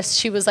obvious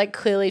she was like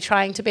clearly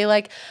trying to be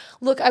like,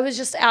 look, I was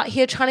just out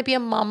here trying to be a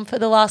mum for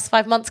the last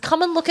 5 months.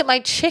 Come and look at my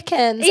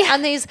chickens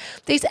and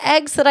these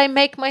eggs that I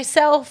make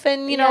myself.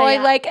 And, you know, I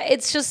like,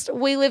 it's just,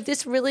 we live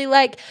this really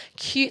like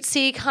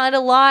cutesy kind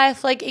of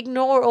life. Like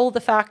ignore all the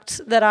fact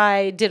that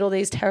I did all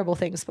these terrible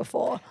things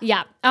before.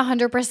 Yeah,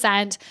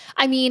 100%.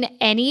 I mean,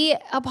 any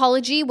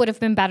apology would have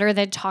been better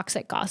than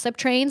toxic gossip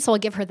train. So I'll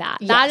give her that.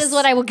 Yes. That is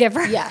what I will give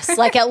her. Yes.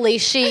 Like at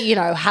least she, you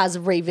know, has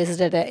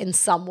revisited it in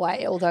some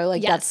way, although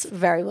like that's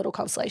very little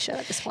consolation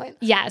at this point.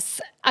 Yes.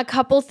 A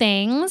couple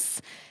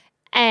things.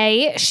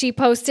 She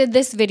posted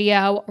this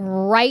video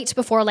right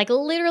before, like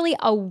literally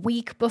a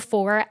week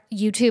before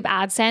YouTube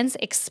AdSense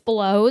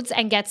explodes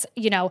and gets,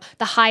 you know,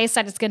 the highest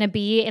that it's going to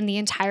be in the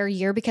entire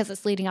year because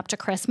it's leading up to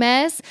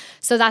Christmas.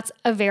 So that's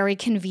a very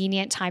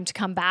convenient time to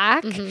come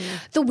back.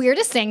 The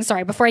weirdest thing,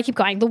 sorry, before I keep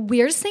going, the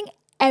weirdest thing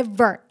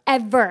ever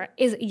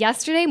is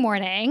yesterday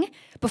morning,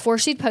 before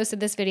she'd posted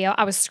this video,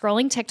 I was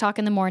scrolling TikTok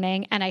in the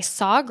morning and I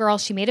saw a girl,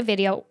 she made a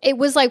video. It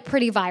was like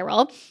pretty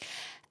viral.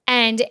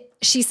 And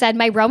she said,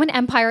 my Roman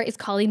Empire is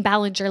Colleen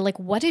Ballinger. Like,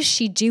 what is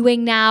she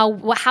doing now?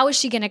 How is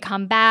she going to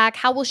come back?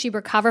 How will she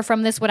recover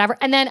from this? Whatever.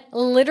 And then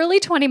literally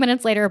 20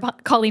 minutes later,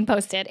 Colleen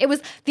posted. It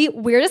was the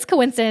weirdest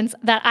coincidence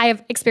that I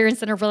have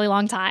experienced in a really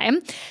long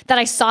time that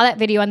I saw that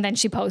video and then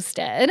she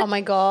posted. Oh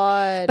my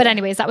God. But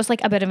anyways, that was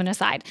like a bit of an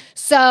aside.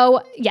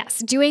 So yes,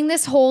 doing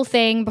this whole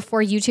thing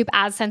before YouTube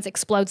AdSense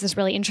explodes is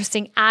really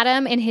interesting.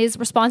 Adam in his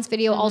response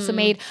video also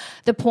made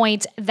the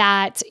point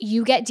that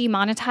you get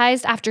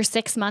demonetized after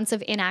 6 months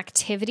of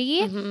inactivity.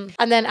 And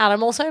then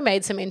Adam also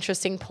made some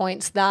interesting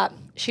points that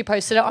she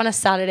posted it on a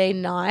Saturday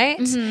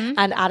night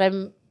and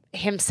Adam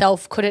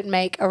himself couldn't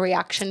make a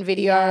reaction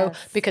video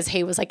because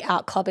he was like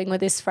out clubbing with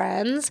his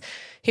friends.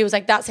 He was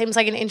like, that seems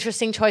like an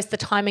interesting choice, the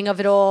timing of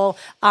it all.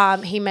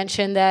 He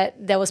mentioned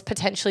that there was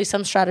potentially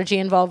some strategy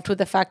involved with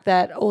the fact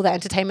that all the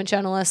entertainment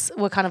journalists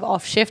were kind of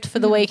off shift for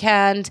the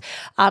weekend.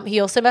 He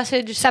also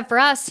messaged... Except for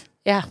us.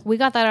 Yeah. We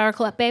got that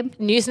article up, babe.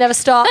 News never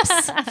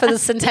stops for the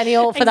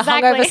Centennial, for the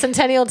hungover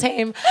Centennial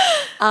team.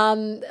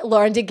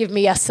 Lauren did give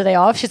me yesterday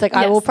off. She's like,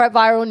 I will prep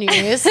viral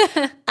news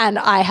and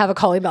I have a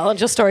Colleen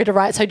Ballinger story to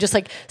write. So just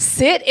like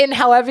sit in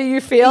however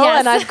you feel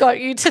and I've got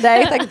you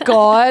today. Thank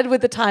God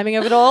with the timing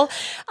of it all.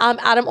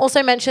 Adam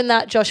also mentioned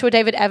that Joshua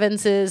David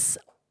Evans's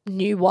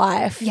new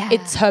wife,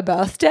 it's her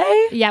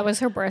birthday. Yeah, it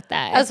was her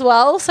birthday as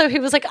well. So he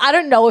was like, I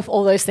don't know if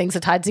all those things are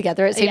tied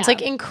together. It seems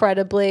like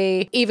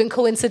incredibly even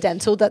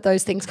coincidental that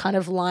those things kind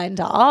of lined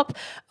up,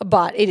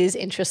 but it is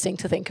interesting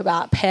to think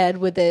about paired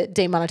with the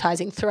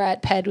demonetizing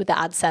threat, paired with the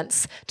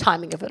AdSense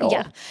timing of it all.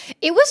 Yeah,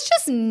 it was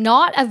just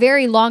not a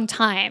very long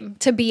time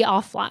to be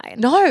offline.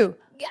 No.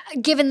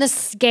 Given the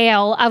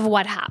scale of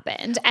what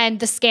happened and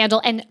the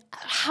scandal and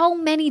how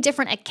many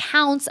different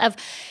accounts of,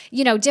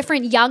 you know,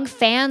 different young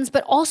fans,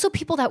 but also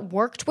people that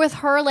worked with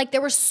her. Like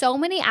there were so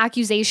many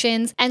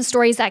accusations and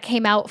stories that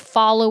came out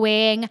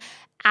following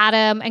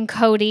Adam and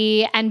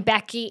Cody and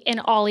Becky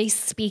and Ollie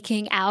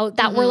speaking out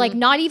that were like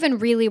not even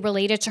really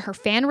related to her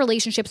fan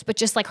relationships, but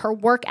just like her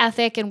work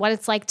ethic and what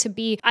it's like to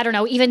be, I don't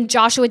know, even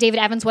Joshua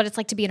David Evans, what it's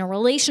like to be in a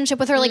relationship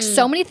with her. Like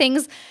so many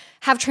things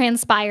have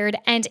transpired.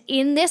 And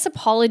in this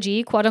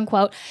apology, quote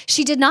unquote,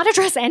 she did not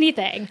address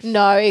anything.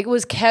 No, it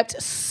was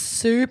kept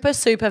super,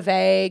 super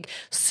vague,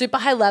 super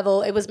high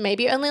level. It was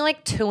maybe only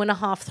like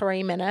 2.5,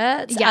 3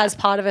 minutes as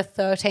part of a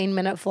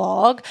 13-minute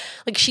vlog.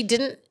 Like she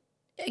didn't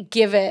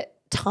give it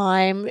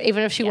time,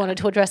 even if she wanted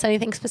to address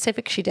anything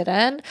specific, she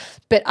didn't.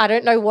 But I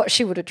don't know what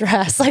she would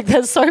address. Like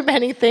there's so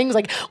many things.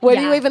 Like where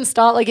do you even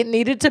start? Like it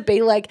needed to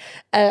be like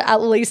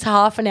at least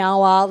half an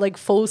hour, like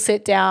full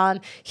sit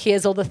down.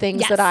 Here's all the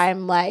things that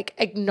I'm like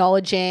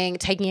acknowledging,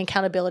 taking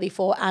accountability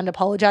for and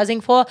apologizing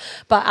for.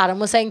 But Adam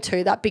was saying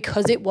too that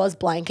because it was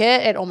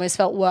blanket, it almost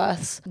felt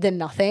worse than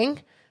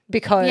nothing.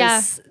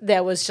 because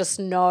there was just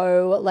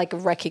no like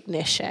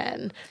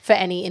recognition for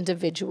any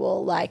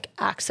individual like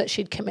acts that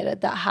she'd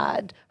committed that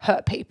had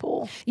hurt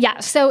people. Yeah.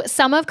 So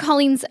some of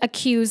Colleen's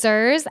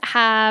accusers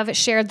have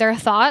shared their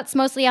thoughts,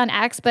 mostly on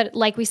X, but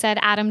like we said,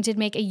 Adam did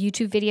make a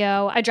YouTube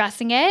video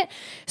addressing it.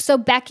 So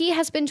Becky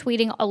has been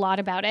tweeting a lot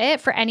about it.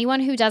 For anyone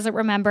who doesn't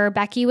remember,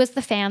 Becky was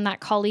the fan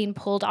that Colleen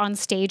pulled on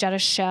stage at a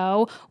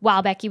show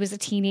while Becky was a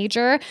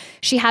teenager.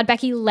 She had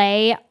Becky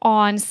lay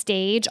on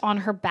stage on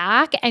her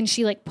back and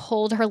she like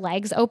pulled her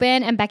legs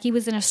open and Becky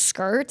was in a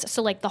skirt.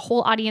 So like the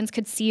whole audience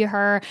could see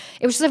her.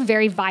 It was just a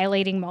very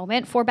violating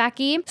moment for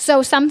Becky.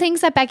 So some things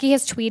that Becky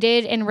has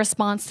tweeted in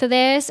response to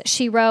this,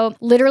 she wrote,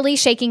 literally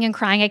shaking and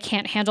crying, I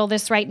can't handle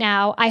this right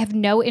now. I have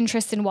no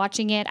interest in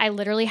watching it. I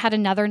literally had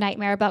another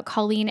nightmare about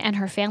Colleen and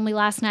her family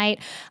last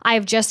night. I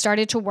have just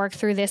started to work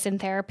through this in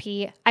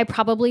therapy. I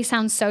probably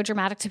sound so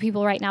dramatic to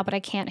people right now, but I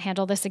can't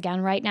handle this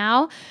again right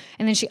now.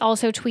 And then she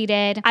also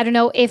tweeted, I don't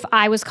know if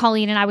I was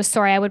Colleen and I was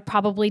sorry, I would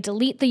probably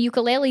delete the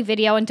ukulele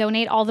video and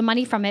donate all the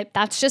money from it.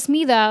 That's just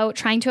me though,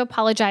 trying to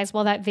apologize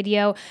while that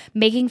video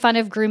making fun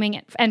of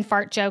grooming and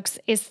fart jokes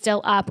is still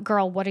up.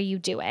 Girl, what are you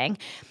doing?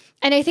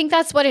 And I think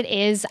that's what it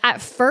is.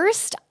 At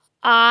first,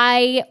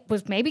 I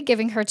was maybe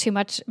giving her too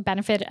much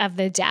benefit of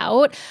the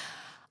doubt.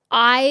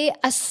 I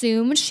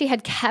assumed she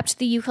had kept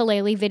the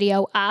ukulele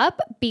video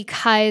up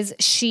because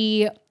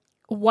it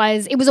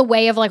was a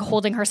way of like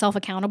holding herself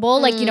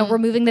accountable. Like, you know,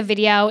 removing the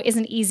video is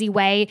an easy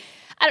way.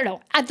 I don't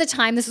know. At the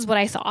time, this is what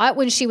I thought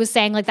when she was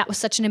saying like that was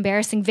such an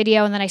embarrassing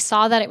video. And then I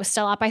saw that it was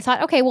still up. I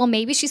thought, okay, well,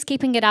 maybe she's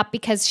keeping it up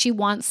because she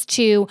wants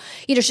to,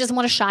 you know, she doesn't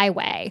want to shy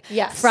away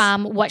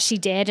from what she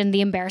did and the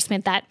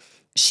embarrassment that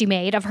she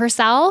made of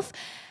herself.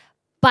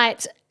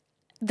 But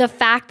the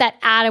fact that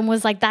Adam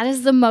was like, that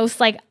is the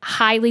most like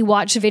highly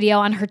watched video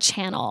on her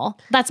channel.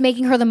 That's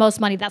making her the most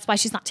money. That's why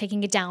she's not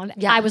taking it down.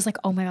 Yeah. I was like,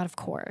 oh my God, of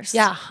course.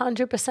 Yeah,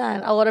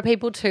 100%. A lot of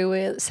people too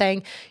were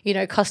saying, you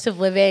know, cost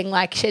of living,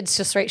 like it's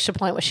just reached a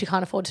point where she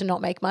can't afford to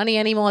not make money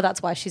anymore.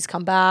 That's why she's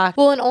come back.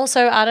 Well, and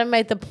also Adam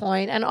made the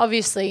point, and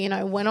obviously, you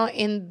know, we're not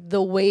in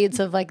the weeds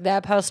of like their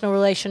personal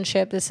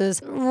relationship. This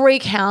is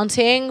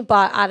recounting,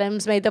 but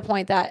Adam's made the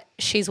point that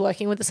she's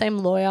working with the same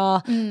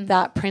lawyer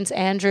that Prince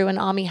Andrew and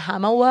Armie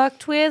Hammer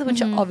worked with,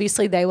 which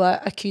obviously they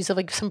were accused of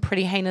like some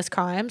pretty heinous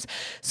crimes.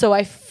 So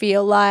I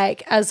feel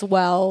like as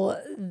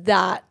well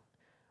that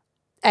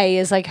A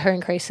is like her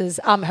expenses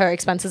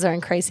are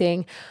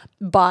increasing,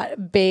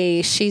 but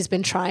B, she's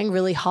been trying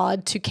really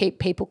hard to keep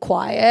people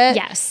quiet.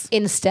 Yes.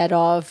 Instead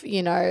of,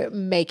 you know,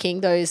 making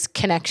those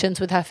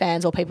connections with her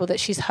fans or people that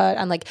she's hurt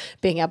and like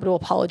being able to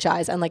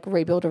apologize and like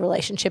rebuild a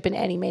relationship in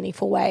any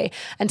meaningful way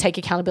and take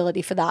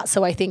accountability for that.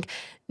 So I think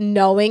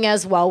knowing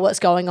as well what's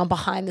going on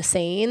behind the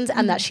scenes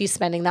and that she's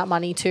spending that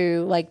money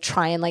to like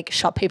try and like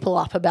shut people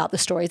up about the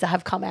stories that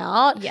have come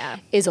out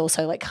is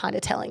also like kind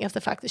of telling of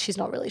the fact that she's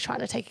not really trying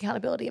to take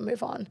accountability and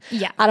move on.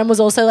 Yeah. Adam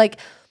was also like,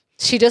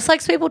 she just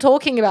likes people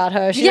talking about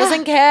her. She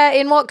doesn't care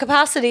in what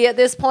capacity at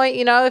this point,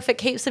 you know, if it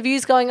keeps the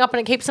views going up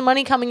and it keeps the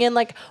money coming in,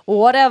 like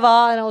whatever.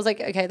 And I was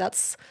like, okay,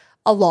 that's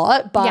a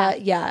lot. But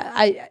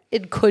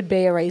it could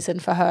be a reason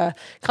for her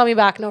coming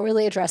back, not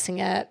really addressing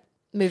it,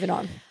 moving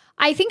on.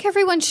 I think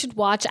everyone should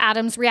watch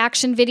Adam's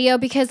reaction video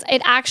because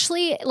it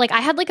actually, like,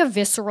 I had like a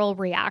visceral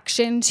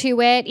reaction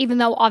to it, even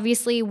though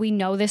obviously we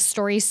know this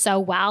story so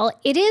well.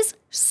 It is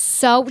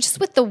so, just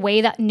with the way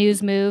that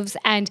news moves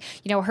and,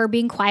 you know, her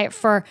being quiet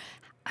for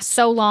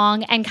so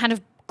long and kind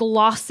of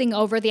glossing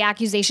over the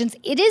accusations,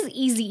 it is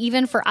easy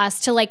even for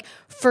us to like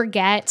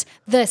forget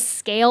the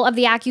scale of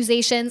the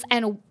accusations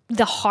and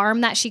the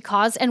harm that she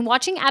caused. And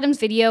watching Adam's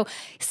video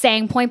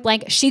saying point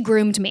blank, she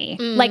groomed me.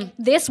 Like,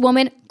 this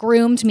woman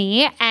groomed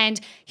me and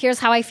here's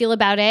how I feel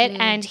about it.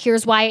 And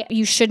here's why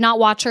you should not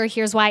watch her.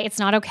 Here's why it's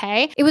not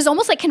okay. It was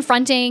almost like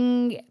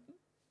confronting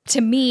to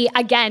me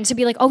again to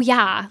be like, oh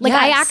yeah, like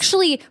I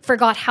actually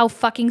forgot how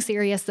fucking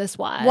serious this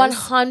was.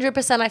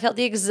 100%. I felt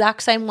the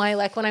exact same way.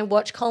 Like when I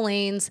watched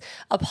Colleen's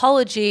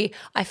apology,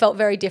 I felt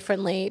very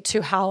differently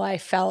to how I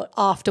felt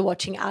after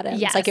watching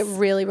Adam's. Like it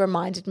really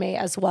reminded me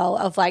as well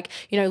of like,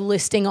 you know,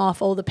 listing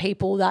off all the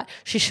people that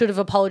she should have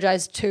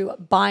apologized to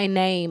by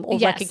name or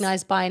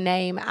recognized by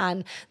name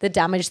and the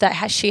damage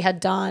that she had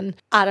done.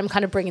 Adam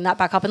kind of bringing that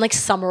back up and like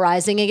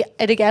summarizing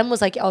it again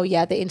was like, oh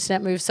yeah, the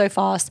internet moves so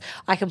fast.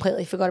 I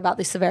completely forgot about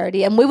this severity.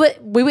 And we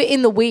were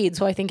in the weeds,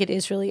 so I think it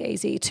is really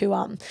easy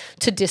to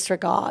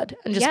disregard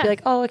and just be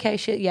like, oh, okay,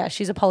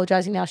 she's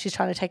apologizing now. She's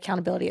trying to take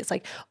accountability. It's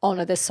like, oh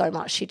no, there's so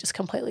much she just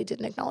completely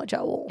didn't acknowledge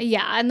at all.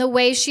 Yeah, and the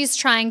way she's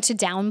trying to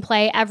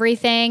downplay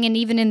everything, and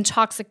even in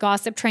Toxic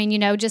Gossip Train, you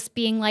know, just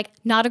being like,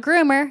 not a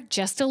groomer,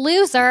 just a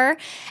loser.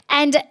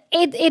 And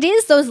it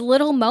is those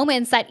little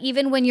moments that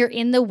even when you're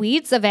in the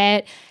weeds of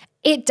it,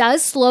 it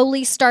does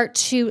slowly start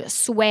to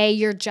sway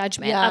your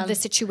judgment of the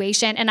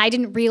situation. And I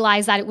didn't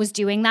realize that it was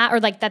doing that or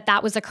like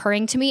that was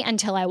occurring to me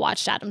until I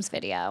watched Adam's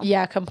video.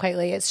 Yeah,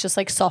 completely. It's just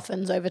like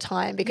softens over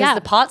time because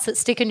the parts that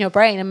stick in your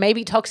brain, and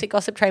maybe Toxic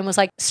Gossip Train was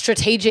like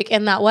strategic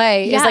in that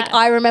way. It's like,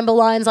 I remember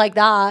lines like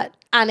that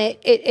And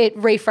it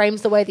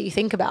reframes the way that you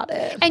think about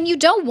it. And you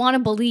don't want to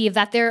believe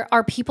that there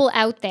are people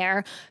out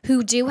there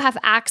who do have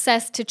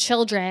access to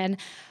children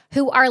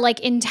who are like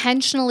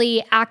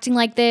intentionally acting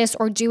like this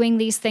or doing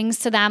these things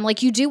to them.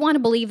 Like, you do want to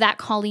believe that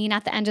Colleen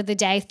at the end of the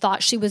day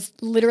thought she was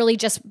literally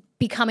just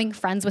becoming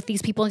friends with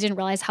these people and didn't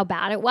realize how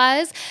bad it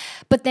was.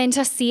 But then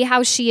to see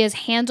how she has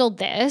handled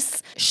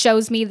this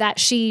shows me that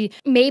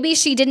maybe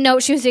she didn't know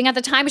what she was doing at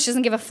the time, but she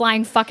doesn't give a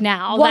flying fuck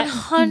now.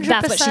 100%.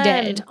 That's what she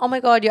did. Oh my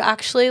God, you're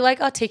actually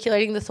like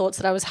articulating the thoughts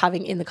that I was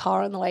having in the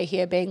car on the way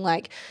here, being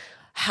like,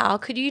 how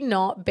could you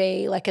not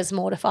be like as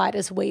mortified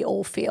as we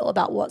all feel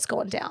about what's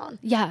gone down?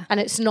 Yeah. And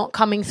it's not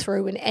coming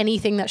through in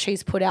anything that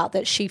she's put out,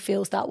 that she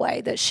feels that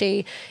way, that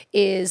she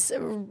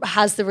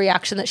has the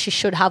reaction that she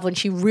should have when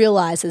she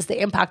realizes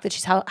the impact that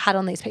she's had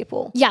on these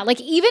people. Yeah, like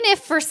even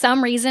if for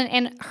some reason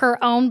in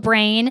her own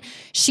brain,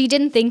 she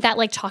didn't think that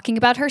like talking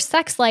about her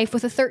sex life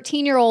with a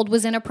 13-year-old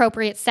was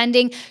inappropriate,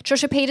 sending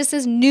Trisha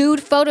Paytas's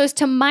nude photos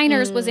to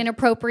minors was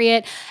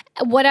inappropriate,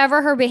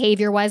 whatever her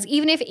behavior was,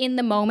 even if in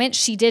the moment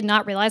she did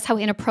not realize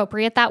how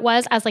inappropriate that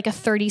was as like a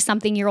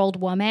 30-something-year-old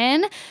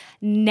woman.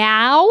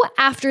 Now,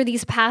 after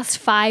these past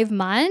 5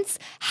 months,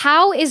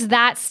 how is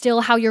that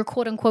still how you're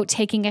quote unquote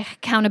taking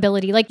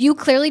accountability? Like, you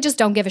clearly just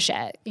don't give a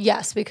shit.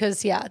 Yes,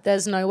 because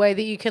there's no way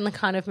that you can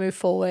kind of move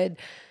forward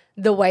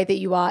the way that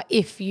you are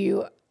if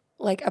you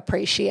like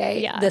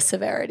appreciate the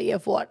severity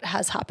of what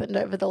has happened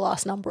over the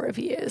last number of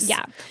years.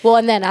 Yeah. Well,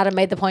 and then Adam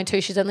made the point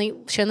too. She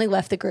only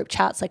left the group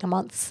chats like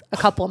a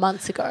couple of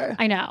months ago.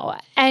 I know.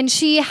 And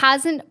she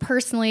hasn't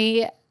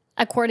personally,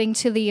 according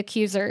to the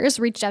accusers,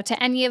 reached out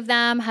to any of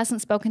them,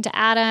 hasn't spoken to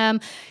Adam.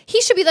 He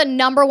should be the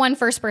number one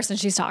first person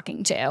she's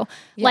talking to,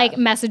 like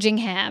messaging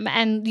him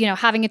and, you know,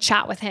 having a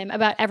chat with him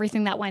about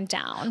everything that went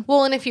down.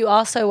 Well, and if you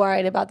are so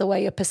worried about the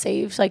way you're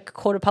perceived, like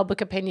court of public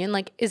opinion,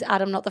 like is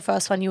Adam not the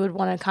first one you would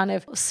want to kind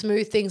of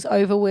smooth things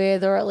over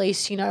with, or at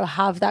least, you know,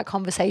 have that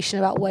conversation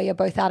about where you're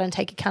both at and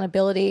take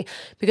accountability?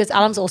 Because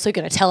Adam's also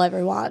going to tell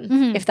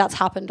everyone if that's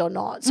happened or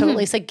not. So at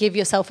least like give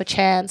yourself a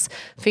chance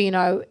for, you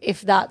know,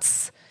 if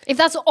that's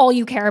all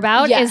you care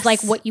about is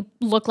like what you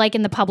look like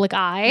in the public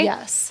eye.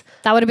 Yes.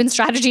 That would have been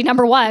strategy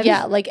number one.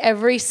 Yeah, like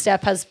every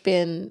step has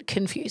been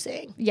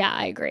confusing. Yeah,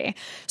 I agree.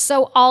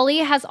 So Ollie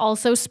has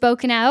also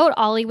spoken out.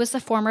 Ollie was the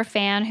former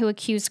fan who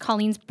accused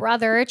Colleen's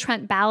brother,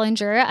 Trent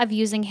Ballinger, of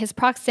using his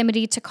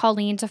proximity to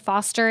Colleen to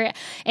foster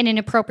an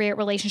inappropriate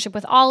relationship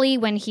with Ollie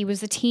when he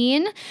was a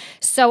teen.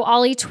 So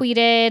Ollie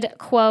tweeted,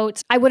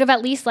 quote, "I would have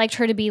at least liked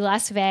her to be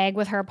less vague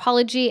with her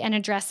apology and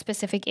address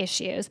specific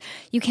issues.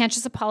 You can't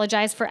just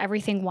apologize for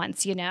everything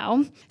once, you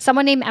know?"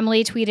 Someone named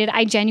Emily tweeted,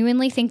 "I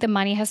genuinely think the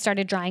money has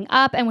started drying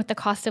up, and with the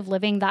cost of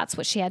living, that's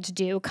what she had to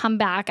do. Come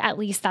back, at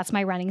least that's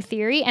my running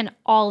theory." And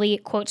Ollie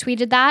quote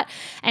tweeted that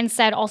and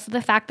said also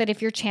the fact that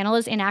if your channel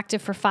is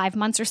inactive for 5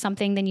 months or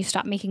something, then you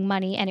stop making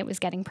money, and it was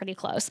getting pretty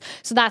close.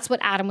 So that's what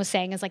Adam was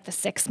saying is like the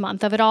 6th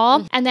month of it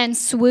all. And then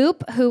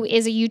Swoop, who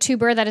is a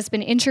YouTuber that has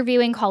been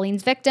interviewing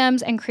Colleen's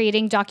victims and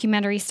creating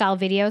documentary style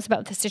videos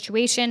about the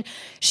situation,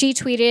 she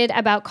tweeted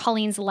about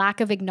Colleen's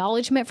lack of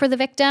acknowledgement for the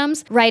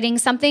victims, writing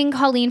something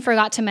Colleen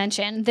forgot to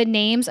mention: the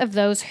names of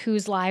those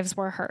whose lives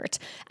were hurt.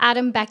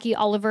 Adam, Becky,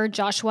 Oliver,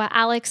 Joshua,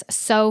 Alex,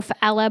 Soph,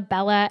 Ella,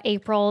 Bella,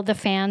 April, the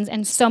fans,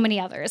 and so many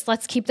others.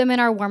 Let's keep them in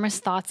our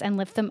warmest thoughts and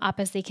lift them up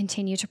as they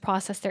continue to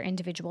process their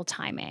individual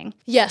timing.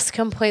 Yes,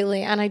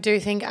 completely. And I do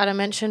think Adam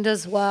mentioned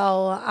as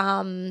well,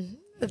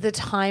 the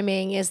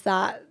timing is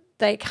that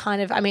they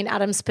kind of, I mean,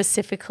 Adam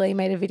specifically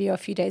made a video a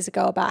few days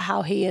ago about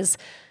how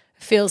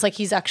feels like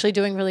he's actually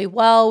doing really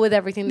well with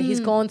everything that he's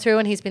gone through,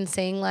 and he's been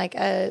seeing like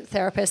a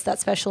therapist that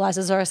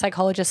specializes, or a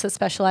psychologist that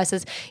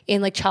specializes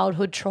in like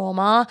childhood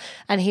trauma,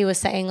 and he was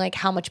saying like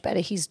how much better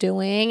he's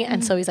doing.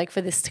 And so he's like,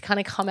 for this to kind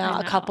of come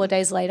out a couple of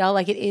days later,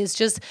 like it is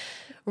just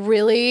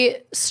really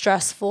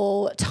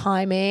stressful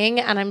timing.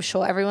 And I'm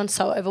sure everyone's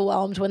so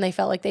overwhelmed when they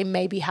felt like they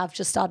maybe have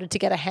just started to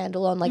get a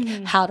handle on like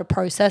how to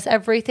process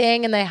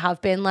everything, and they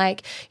have been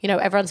like, you know,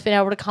 everyone's been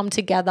able to come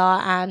together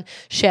and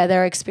share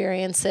their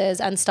experiences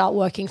and start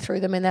working through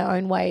them in their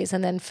own ways.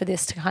 And then for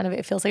this to kind of,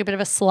 it feels like a bit of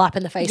a slap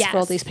in the face for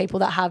all these people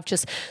that have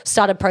just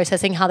started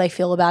processing how they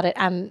feel about it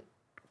and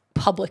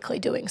publicly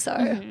doing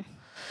so.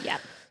 Yeah.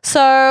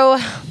 So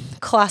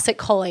classic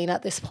Colleen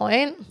at this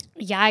point.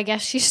 Yeah, I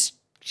guess she's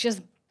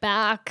just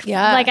back.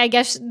 Yeah. Like, I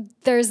guess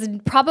there's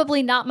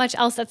probably not much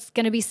else that's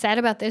going to be said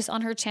about this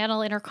on her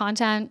channel, in her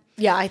content.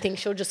 Yeah, I think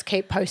she'll just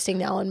keep posting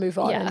now and move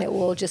on, and it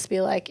will just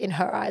be like, in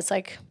her eyes,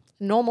 like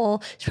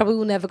normal. She probably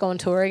will never go on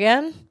tour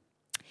again.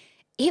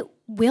 It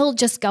will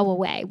just go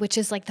away, which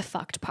is like the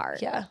fucked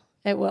part. Yeah,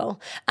 it will.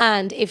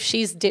 And if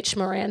she's ditched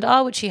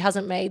Miranda, which she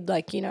hasn't made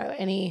like, you know,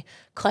 any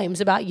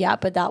claims about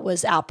yet, but that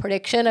was our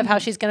prediction of how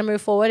she's going to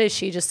move forward, is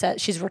she just said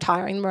she's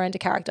retiring the Miranda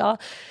character.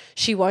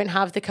 She won't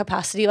have the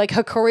capacity, like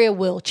her career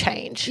will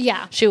change.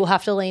 Yeah. She will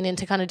have to lean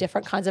into kind of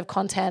different kinds of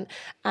content.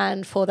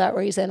 And for that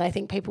reason, I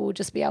think people will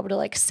just be able to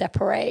like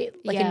separate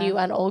like a new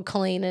and old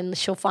Colleen, and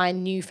she'll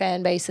find new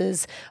fan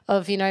bases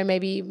of, you know,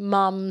 maybe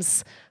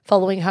mums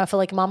following her for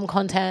like mum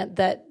content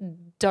that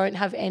don't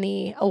have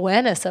any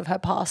awareness of her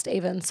past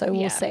even. So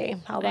we'll see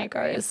how that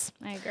goes.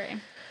 I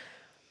agree.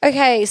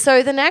 Okay,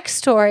 so the next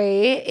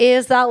story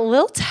is that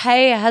Lil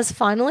Tay has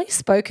finally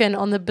spoken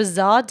on the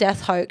bizarre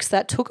death hoax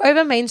that took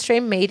over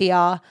mainstream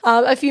media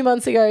a few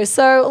months ago.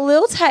 So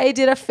Lil Tay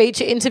did a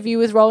feature interview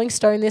with Rolling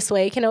Stone this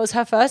week, and it was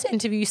her first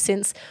interview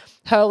since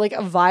her like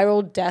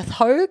viral death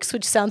hoax,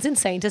 which sounds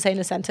insane to say in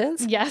a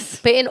sentence. Yes.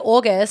 But in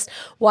August,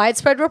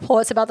 widespread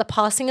reports about the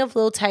passing of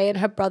Lil Tay and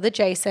her brother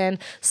Jason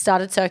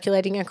started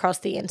circulating across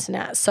the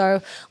internet.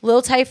 So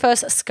Lil Tay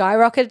first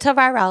skyrocketed to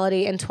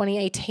virality in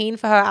 2018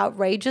 for her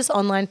outrageous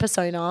online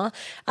persona.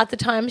 At the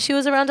time, she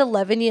was around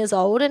 11 years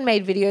old and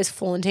made videos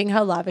flaunting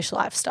her lavish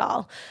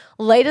lifestyle.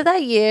 Later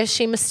that year,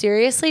 she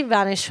mysteriously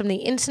vanished from the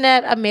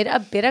internet amid a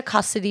bitter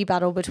custody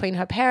battle between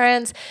her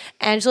parents,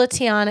 Angela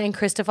Tiana and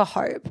Christopher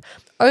Hope,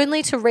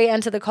 only to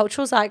re-enter the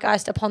cultural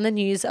zeitgeist upon the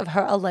news of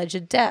her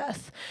alleged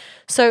death.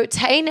 So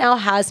Tay now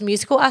has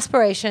musical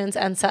aspirations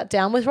and sat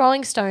down with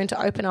Rolling Stone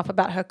to open up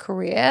about her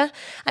career.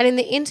 And in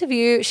the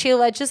interview, she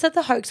alleges that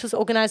the hoax was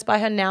organized by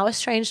her now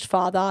estranged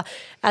father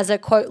as a,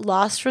 quote,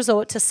 last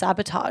resort to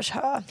sabotage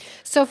her.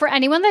 So for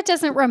anyone that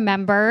doesn't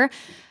remember,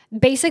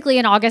 basically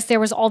in August,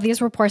 there was all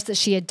these reports that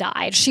she had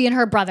died. She and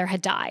her brother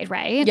had died,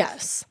 right?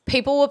 Yes.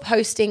 People were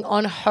posting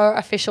on her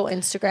official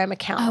Instagram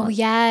account. Oh,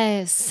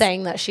 yes.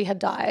 Saying that she had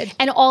died.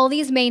 And all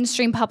these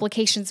mainstream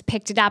publications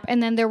picked it up.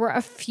 And then there were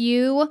a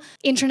few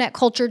internet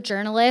culture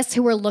journalists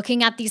who were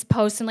looking at these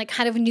posts and like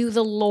kind of knew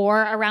the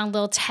lore around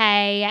Lil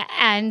Tay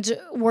and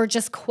were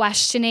just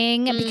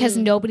questioning because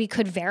nobody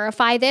could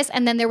verify this.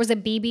 And then there was a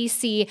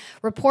BBC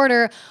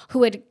reporter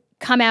who had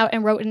come out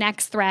and wrote an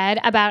X thread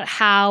about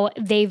how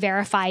they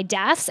verify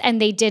deaths,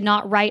 and they did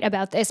not write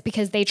about this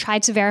because they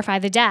tried to verify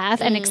the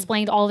death and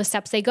explained all the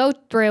steps they go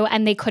through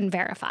and they couldn't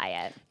verify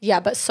it. Yeah,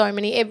 but so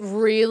many. It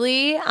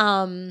really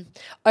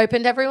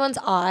opened everyone's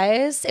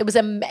eyes. It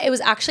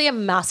was actually a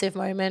massive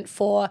moment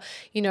for,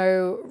 you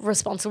know,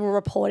 responsible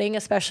reporting,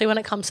 especially when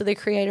it comes to the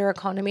creator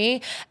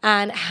economy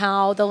and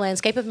how the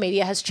landscape of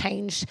media has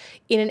changed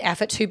in an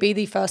effort to be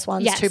the first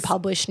ones to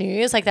publish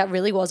news. Like that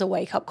really was a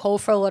wake-up call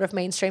for a lot of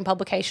mainstream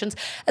publications,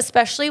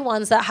 especially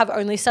ones that have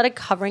only started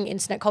covering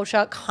internet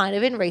culture kind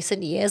of in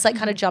recent years, like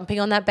kind of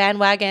jumping on that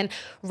bandwagon,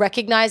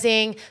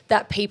 recognizing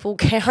that people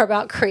care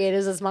about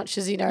creators as much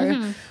as, you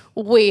know,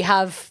 we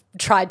have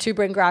tried to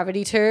bring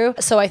gravity to.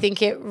 So I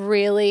think it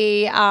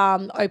really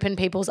opened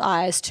people's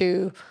eyes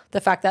to the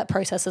fact that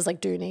processes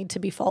like do need to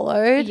be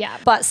followed. Yeah.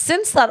 But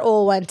since that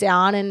all went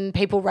down and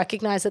people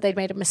recognized that they'd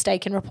made a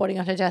mistake in reporting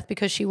on her death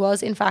because she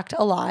was in fact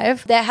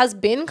alive, there has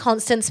been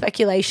constant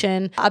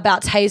speculation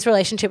about Tay's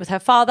relationship with her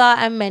father,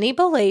 and many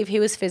believe he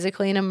was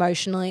physically and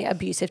emotionally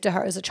abusive to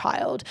her as a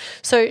child.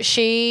 So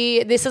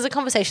this is a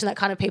conversation that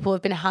kind of people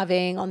have been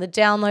having on the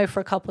down low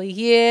for a couple of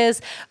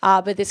years,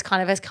 but this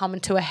kind of has come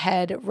to a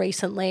head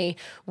recently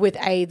with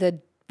the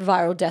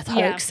viral death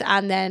hoax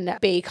and then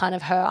B, kind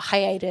of her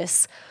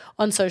hiatus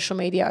on social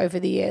media over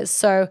the years.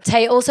 So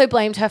Tay also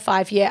blamed her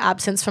 5-year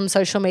absence from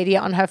social media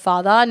on her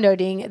father,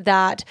 noting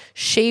that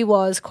she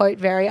was, quote,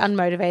 very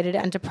unmotivated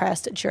and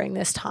depressed during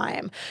this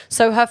time.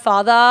 So her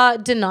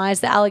father denies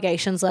the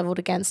allegations leveled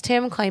against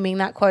him, claiming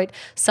that, quote,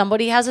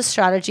 somebody has a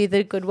strategy.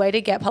 The good way to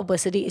get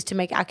publicity is to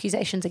make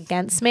accusations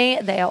against me.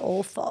 They are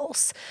all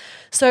false.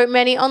 So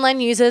many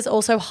online users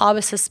also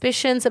harbor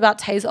suspicions about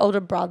Tay's older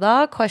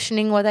brother,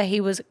 questioning whether he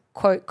was,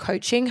 quote,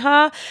 coaching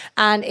her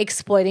and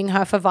exploiting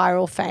her for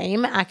viral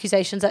fame,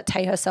 accusations that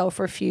Tay herself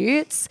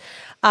refutes.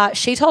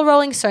 She told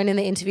Rolling Stone in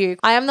the interview,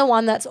 I am the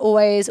one that's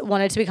always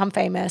wanted to become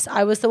famous.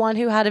 I was the one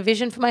who had a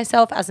vision for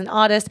myself as an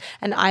artist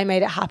and I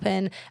made it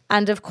happen.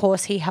 And of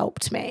course he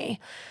helped me.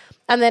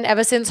 And then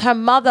ever since her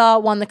mother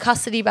won the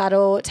custody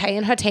battle, Tay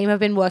and her team have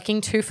been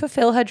working to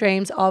fulfill her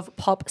dreams of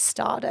pop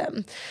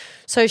stardom.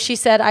 So she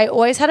said, I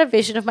always had a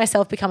vision of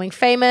myself becoming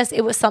famous.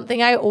 It was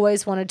something I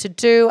always wanted to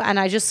do, and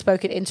I just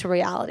spoke it into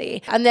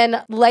reality. And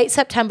then late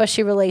September,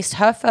 she released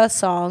her first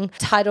song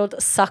titled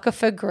Sucker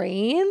for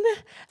Green.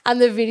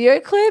 And the video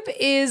clip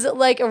is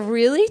like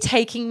really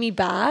taking me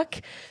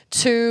back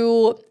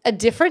to a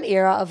different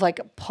era of like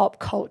pop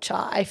culture.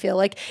 I feel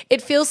like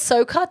it feels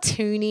so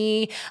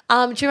cartoony. Do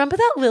you remember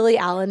that Lily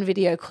Allen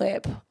video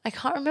clip? I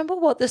can't remember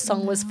what the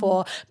song was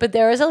for, but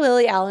there is a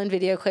Lily Allen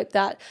video clip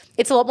that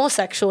it's a lot more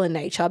sexual in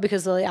nature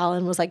because Lily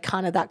Allen was like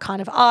kind of that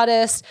kind of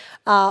artist.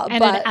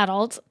 And an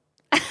adult.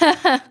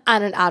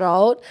 And an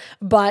adult,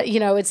 but you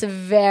know, it's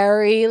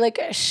very like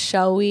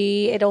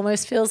showy. It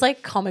almost feels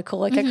like comical.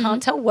 Like I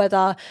can't tell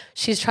whether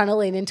she's trying to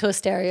lean into a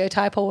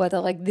stereotype or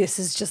whether like this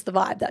is just the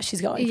vibe that she's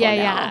going for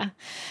now.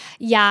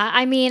 Yeah.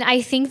 I mean,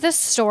 I think the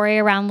story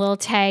around Lil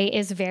Tay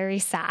is very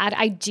sad.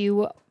 I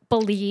do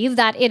believe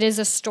that it is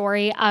a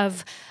story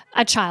of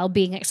a child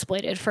being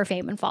exploited for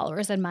fame and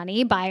followers and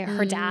money by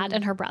her dad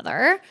and her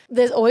brother.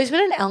 There's always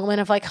been an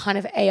element of like kind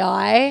of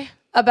AI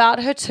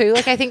about her too.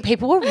 Like I think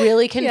people were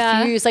really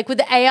confused like with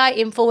the AI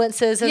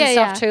influencers and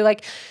stuff too.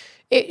 Like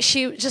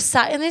she just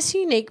sat in this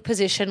unique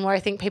position where I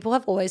think people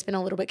have always been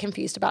a little bit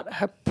confused about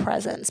her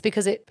presence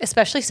because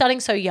especially starting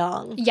so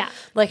young. Yeah.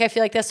 Like I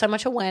feel like there's so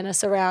much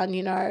awareness around,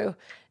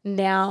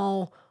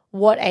 now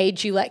what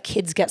age you let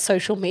kids get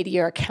social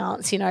media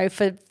accounts,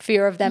 for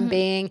fear of them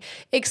being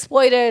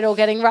exploited or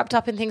getting wrapped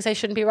up in things they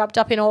shouldn't be wrapped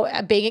up in or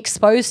being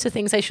exposed to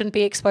things they shouldn't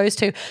be exposed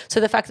to. So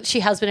the fact that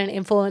she has been an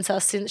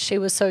influencer since she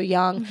was so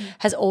young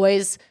has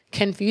always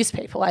confused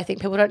people. I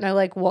think people don't know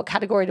like what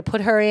category to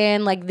put her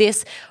in. Like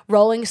this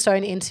Rolling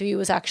Stone interview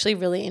was actually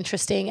really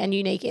interesting and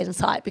unique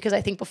insight because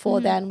I think before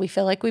then we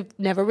feel like we've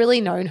never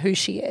really known who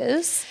she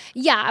is.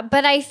 Yeah,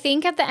 but I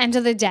think at the end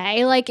of the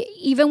day, like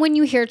even when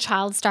you hear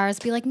child stars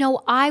be like,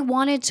 no, I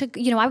wanted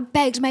to, I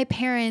begged my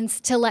parents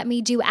to let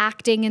me do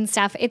acting and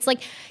stuff. It's like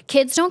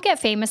kids don't get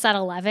famous at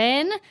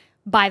 11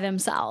 by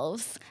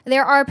themselves.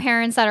 There are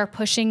parents that are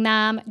pushing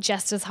them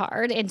just as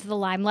hard into the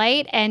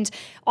limelight. And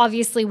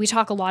obviously we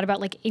talk a lot about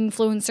like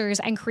influencers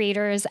and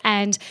creators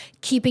and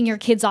keeping your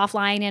kids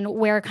offline and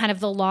where kind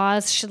of the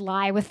laws should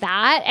lie with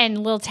that.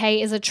 And Lil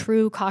Tay is a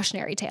true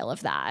cautionary tale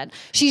of that.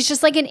 She's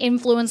just like an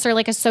influencer,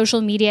 like a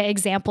social media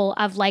example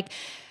of like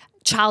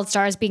child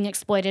stars being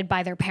exploited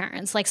by their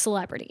parents, like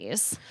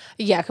celebrities.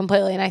 Yeah,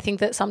 completely. And I think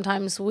that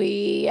sometimes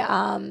we,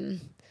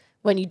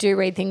 when you do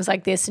read things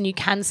like this and you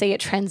can see it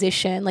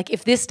transition, like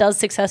if this does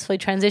successfully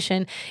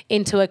transition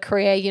into a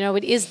career,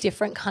 it is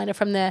different kind of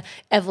from the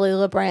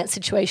Everly LeBrant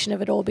situation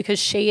of it all because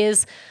she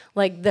is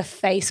like the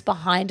face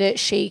behind it.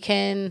 She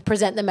can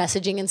present the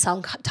messaging in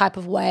some type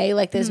of way.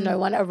 Like there's no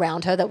one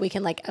around her that we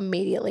can like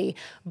immediately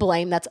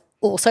blame that's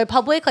also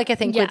public. Like I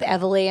think with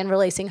Everly and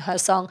releasing her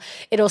song,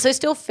 it also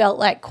still felt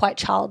like quite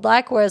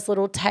childlike, whereas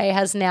Lil Tay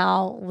has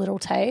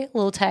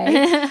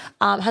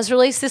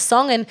released this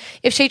song. And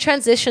if she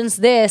transitions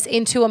this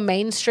into a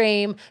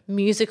mainstream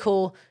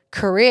musical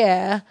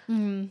career,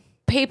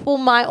 people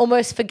might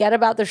almost forget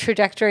about the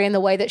trajectory and the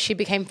way that she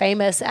became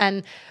famous.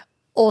 And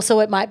also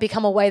it might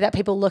become a way that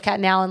people look at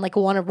now and like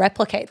want to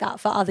replicate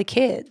that for other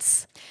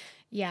kids.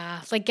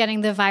 Yeah, like getting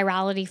the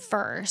virality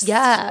first.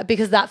 Yeah,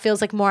 because that feels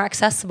like more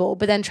accessible.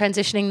 But then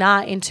transitioning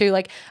that into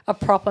like a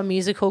proper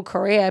musical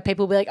career,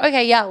 people will be like,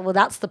 okay, yeah, well,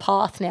 that's the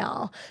path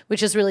now,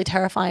 which is really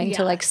terrifying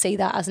to like see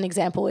that as an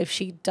example if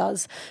she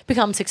does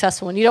become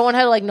successful. And you don't want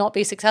her to like not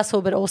be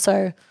successful, but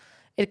also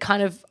it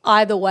kind of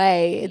either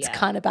way, it's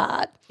kind of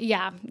bad.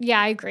 Yeah,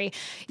 I agree.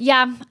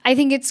 Yeah, I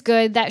think it's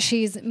good that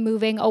she's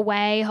moving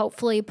away,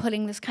 hopefully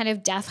putting this kind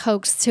of death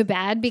hoax to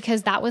bed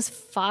because that was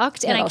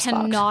fucked. And I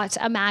cannot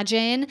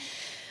imagine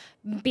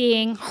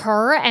being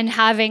her and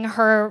having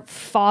her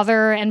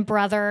father and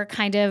brother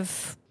kind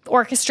of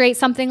orchestrate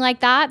something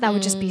like that. That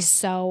would just be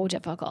so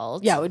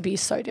difficult. Yeah, it would be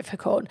so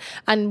difficult.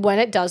 And when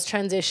it does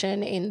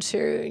transition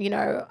into,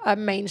 a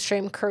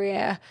mainstream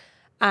career,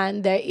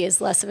 and there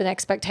is less of an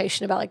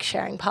expectation about like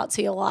sharing parts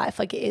of your life.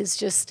 Like it is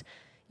just,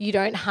 you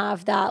don't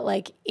have that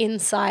like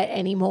insight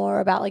anymore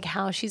about like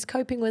how she's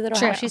coping with it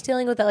or how she's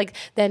dealing with it. Like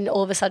then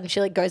all of a sudden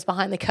she like goes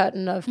behind the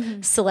curtain of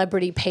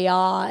celebrity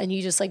PR and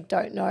you just like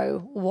don't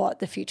know what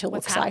the future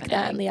looks like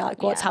then. Yeah,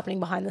 like what's happening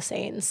behind the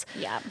scenes.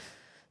 Yeah.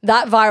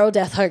 That viral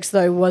death hoax,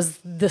 though, was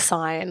the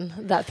sign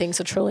that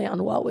things are truly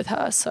unwell with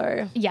her.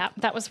 So yeah,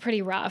 that was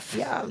pretty rough.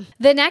 Yeah.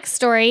 The next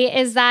story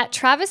is that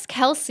Travis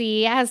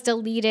Kelce has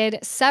deleted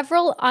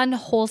several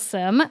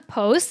unwholesome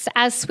posts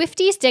as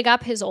Swifties dig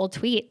up his old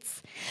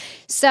tweets.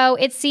 So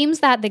it seems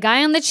that the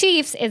guy on the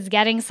Chiefs is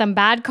getting some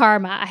bad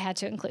karma. I had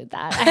to include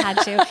that. I had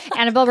to.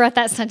 Annabelle wrote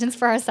that sentence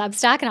for our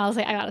Substack, and I was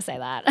like, I gotta say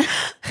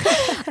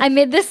that.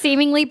 Amid this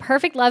seemingly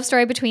perfect love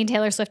story between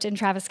Taylor Swift and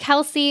Travis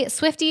Kelce,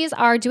 Swifties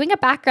are doing a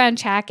background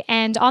check,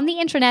 and on the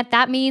internet,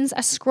 that means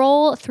a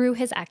scroll through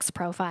his ex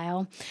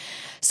profile.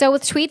 So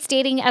with tweets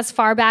dating as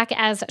far back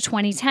as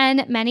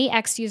 2010, many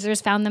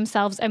ex-users found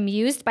themselves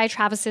amused by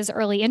Travis's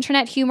early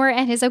internet humor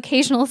and his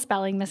occasional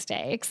spelling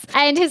mistakes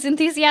and his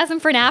enthusiasm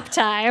for nap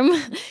time.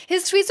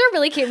 His tweets are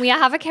really cute. We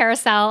have a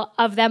carousel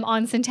of them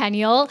on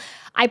Centennial.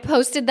 I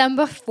posted them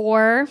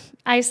before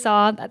I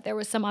saw that there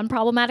was some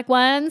unproblematic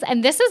ones.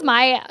 And this is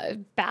my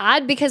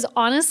bad because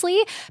honestly,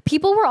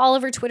 people were all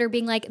over Twitter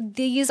being like,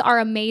 these are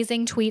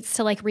amazing tweets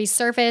to like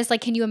resurface.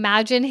 Like, can you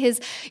imagine his,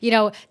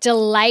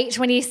 delight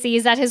when he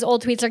sees that his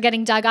old tweets are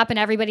getting dug up and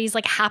everybody's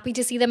like happy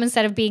to see them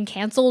instead of being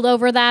canceled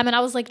over them? And I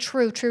was like,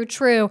 true.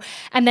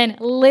 And then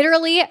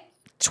literally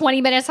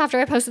 20 minutes after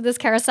I posted this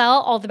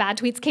carousel, all the bad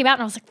tweets came out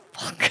and I was like,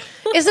 fuck.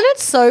 Isn't it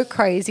so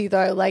crazy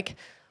though? Like,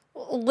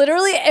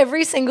 literally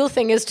every single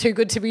thing is too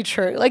good to be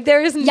true. Like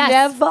there is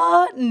never,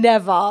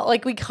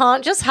 like we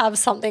can't just have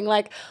something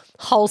like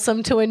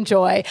wholesome to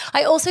enjoy.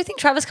 I also think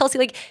Travis Kelce,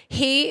 like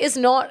he is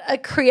not a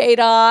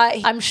creator,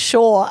 I'm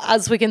sure,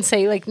 as we can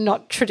see, like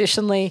not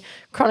traditionally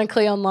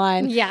chronically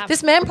online. Yeah.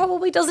 This man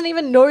probably doesn't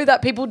even know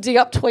that people dig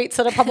up tweets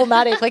that are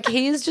problematic. Like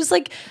he's just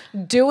like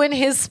doing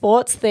his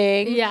sports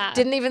thing. Yeah.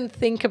 Didn't even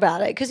think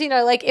about it. Cause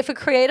like if a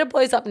creator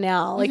blows up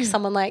now, like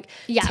someone like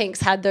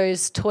Tinks had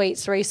those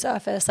tweets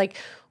resurface, like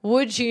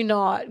would you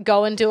not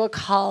go and do a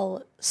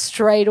cull,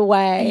 straight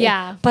away.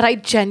 Yeah. But I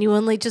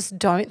genuinely just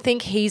don't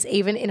think he's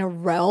even in a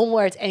realm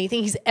where it's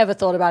anything he's ever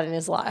thought about in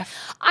his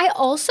life. I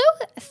also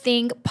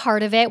think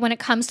part of it when it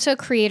comes to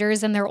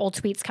creators and their old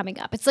tweets coming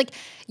up, it's like,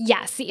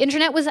 yes, the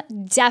internet was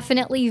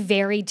definitely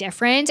very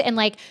different in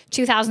like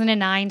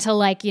 2009 to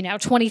like,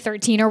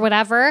 2013 or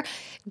whatever.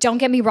 Don't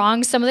get me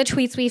wrong. Some of the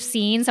tweets we've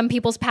seen, some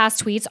people's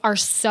past tweets are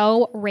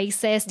so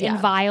racist and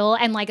vile.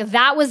 And like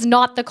that was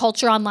not the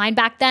culture online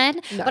back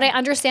then. No. But I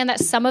understand that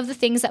some of the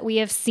things that we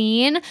have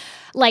seen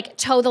like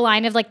toe the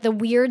line of like the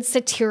weird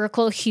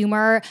satirical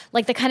humor,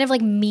 like the kind of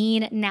like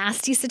mean,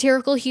 nasty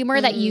satirical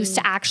humor that used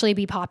to actually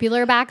be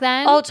popular back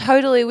then. Oh,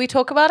 totally. We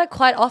talk about it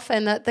quite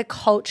often that the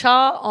culture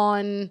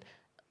on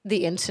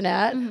the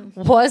internet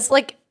was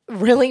like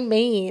really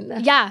mean.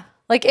 Yeah.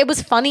 Like it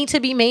was funny to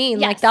be mean.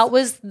 Yes. Like that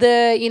was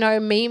the,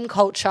 meme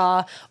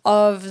culture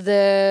of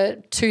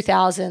the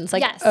 2000s,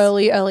 like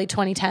early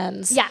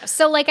 2010s. Yeah.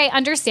 So like I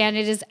understand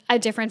it is a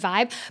different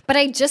vibe, but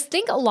I just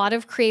think a lot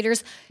of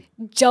creators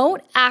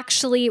don't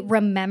actually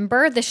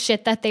remember the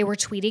shit that they were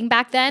tweeting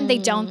back then. They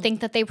don't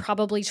think that they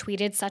probably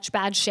tweeted such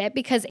bad shit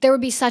because there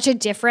would be such a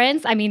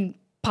difference. I mean,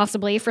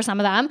 possibly for some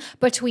of them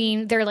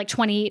between their like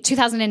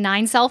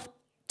 2009 self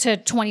to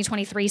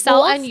 2023 self.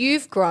 Well, and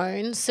you've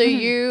grown, so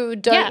you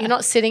don't. You're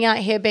not sitting out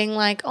here being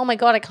like, "Oh my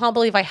god, I can't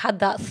believe I had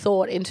that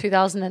thought in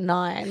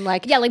 2009."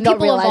 Like, like not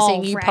people realizing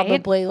evolve, you right?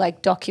 probably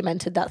like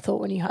documented that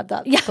thought when you had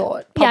that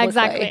thought. Publicly. Yeah,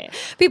 exactly.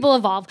 People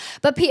evolve,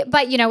 but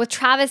with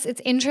Travis,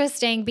 it's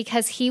interesting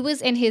because he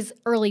was in his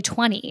early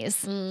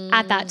 20s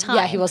at that time.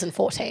 Yeah, he wasn't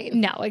 14.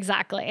 No,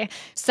 exactly.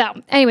 So,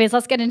 anyways,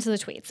 let's get into the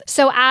tweets.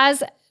 So,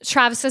 as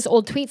Travis's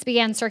old tweets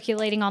began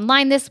circulating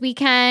online this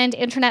weekend,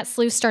 internet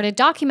sleuths started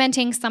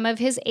documenting some of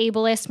his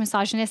ableist,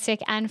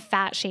 misogynistic, and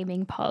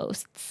fat-shaming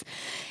posts.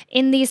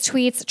 In these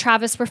tweets,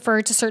 Travis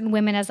referred to certain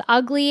women as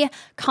ugly,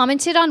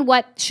 commented on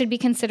what should be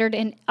considered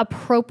an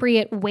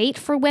appropriate weight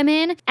for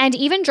women, and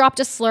even dropped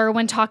a slur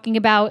when talking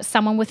about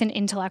someone with an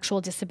intellectual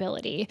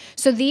disability.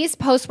 So these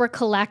posts were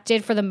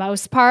collected for the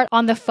most part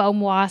on the Faux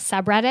Moi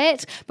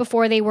subreddit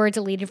before they were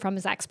deleted from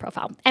his ex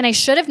profile. And I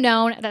should have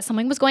known that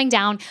something was going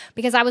down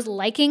because I was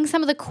liking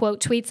some of the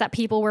quote tweets that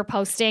people were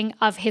posting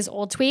of his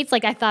old tweets,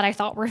 like I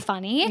thought were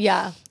funny.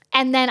 Yeah.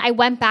 And then I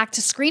went back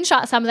to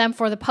screenshot some of them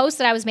for the post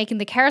that I was making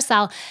the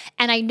carousel.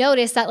 And I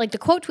noticed that like the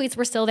quote tweets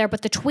were still there,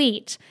 but the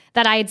tweet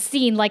that I had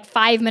seen like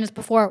 5 minutes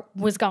before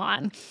was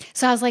gone.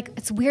 So I was like,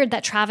 it's weird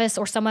that Travis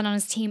or someone on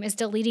his team is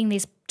deleting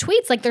these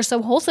tweets. Like they're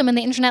so wholesome and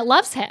the internet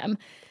loves him.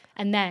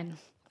 And then,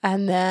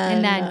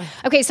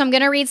 okay, so I'm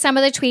going to read some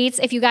of the tweets.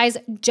 If you guys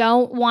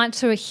don't want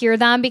to hear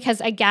them, because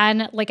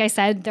again, like I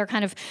said,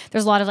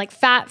 there's a lot of like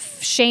fat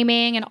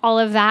shaming and all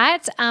of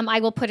that.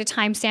 I will put a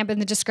timestamp in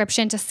the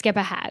description to skip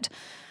ahead.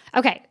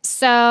 Okay,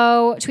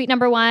 so tweet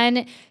number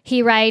 1,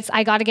 he writes,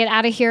 I got to get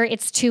out of here.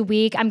 It's too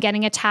weak. I'm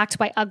getting attacked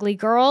by ugly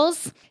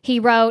girls.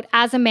 He wrote,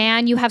 as a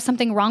man, you have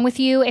something wrong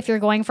with you if you're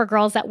going for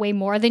girls that weigh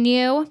more than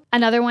you.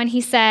 Another one, he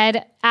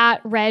said,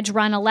 at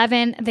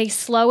RegRun11, they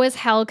slow as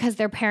hell because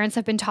their parents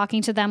have been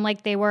talking to them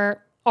like they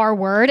were our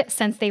word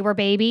since they were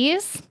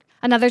babies.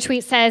 Another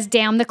tweet says,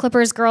 damn, the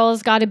Clippers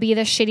girls got to be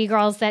the shitty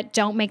girls that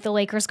don't make the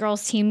Lakers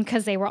girls team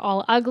because they were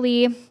all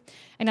ugly.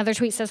 Another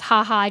tweet says,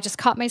 haha, I just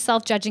caught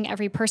myself judging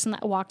every person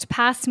that walked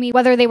past me,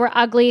 whether they were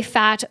ugly,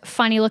 fat,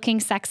 funny looking,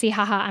 sexy,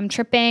 haha, I'm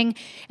tripping.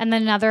 And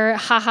then another,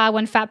 haha,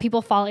 when fat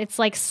people fall, it's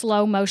like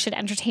slow motion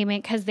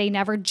entertainment because they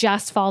never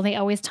just fall. They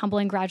always tumble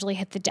and gradually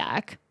hit the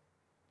deck.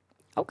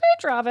 Okay,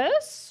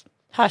 Travis.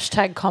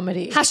 Hashtag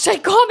comedy.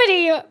 Hashtag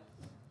comedy.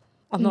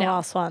 On the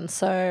last one,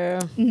 so.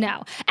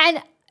 No.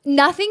 And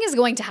nothing is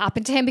going to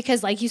happen to him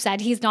because, like you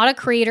said, he's not a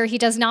creator. He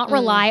does not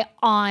rely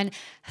on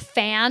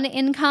fan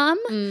income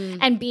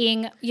and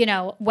being,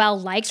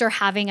 well-liked or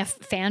having a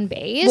fan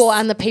base. Well,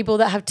 and the people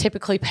that have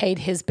typically paid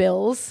his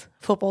bills,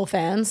 football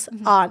fans,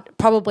 aren't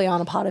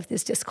a part of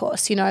this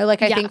discourse, I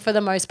think for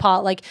the most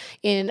part, like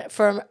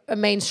for a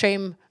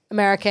mainstream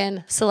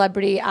American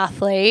celebrity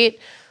athlete,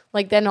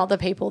 like they're not the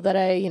people that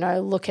are,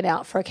 looking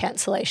out for a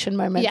cancellation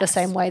moment the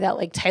same way that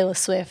like Taylor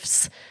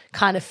Swift's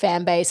kind of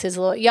fan base is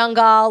a lot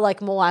younger,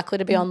 like more likely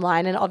to be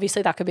online. And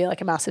obviously that could be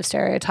like a massive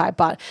stereotype.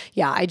 But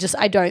yeah,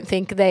 I don't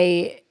think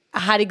they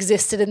had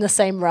existed in the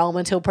same realm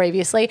until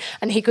previously.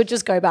 And he could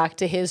just go back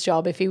to his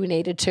job if he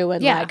needed to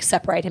and like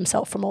separate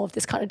himself from all of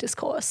this kind of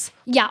discourse.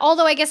 Yeah,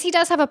 although I guess he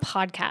does have a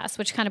podcast,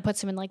 which kind of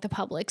puts him in like the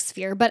public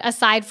sphere. But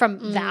aside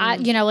from that,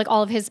 like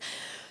all of his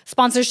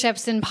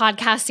sponsorships and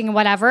podcasting and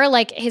whatever,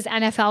 like his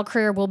NFL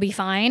career will be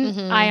fine.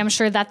 I am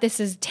sure that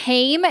this is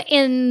tame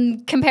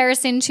in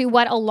comparison to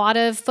what a lot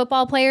of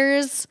football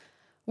players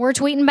were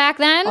tweeting back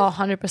then.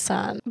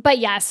 100%. But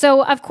yeah,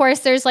 so of course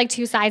there's like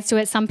two sides to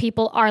it. Some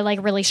people are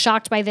like really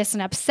shocked by this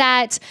and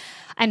upset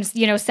and,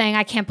 saying,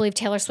 I can't believe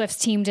Taylor Swift's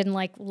team didn't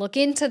like look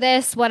into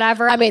this,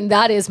 whatever. I mean,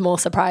 that is more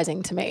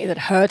surprising to me that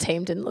her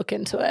team didn't look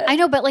into it. I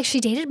know, but like she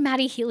dated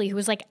Maddie Healy, who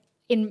was like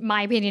in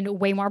my opinion,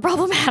 way more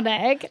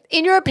problematic.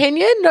 In your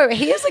opinion? No,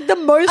 he is like the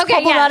most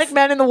problematic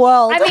man in the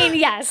world. I mean,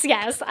 yes,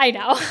 I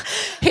know.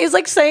 He's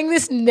like saying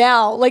this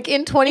now. Like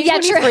in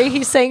 2023,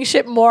 he's saying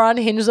shit more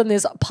unhinged than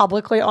this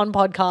publicly on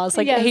podcasts.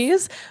 Like he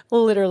is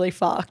literally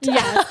fucked.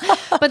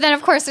 Yes. But then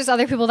of course there's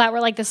other people that were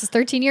like, this is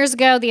 13 years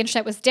ago. The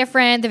internet was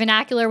different. The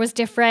vernacular was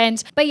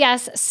different. But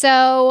yes,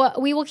 so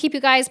we will keep you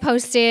guys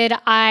posted.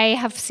 I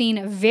have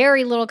seen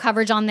very little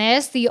coverage on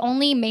this. The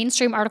only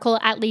mainstream article,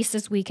 at least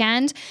this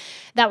weekend,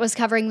 that was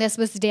covering this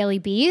was the Daily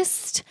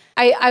Beast.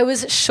 I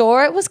was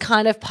sure it was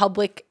kind of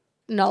public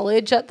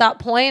knowledge at that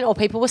point, or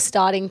people were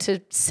starting to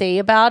see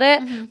about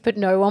it, but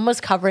no one was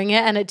covering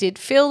it, and it did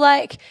feel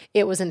like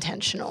it was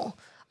intentional.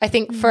 I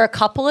think for a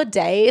couple of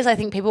days, I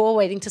think people were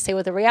waiting to see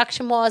what the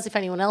reaction was, if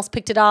anyone else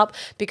picked it up,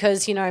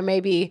 because, you know,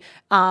 maybe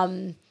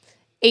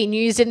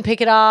E-News didn't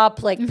pick it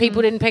up, like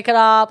people didn't pick it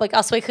up, like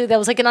Us Weekly, there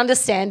was like an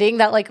understanding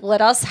that like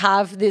let us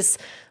have this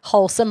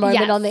wholesome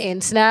moment on the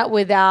internet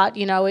without,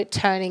 you know, it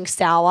turning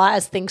sour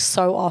as things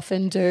so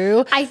often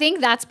do. I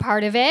think that's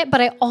part of it,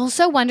 but I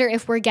also wonder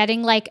if we're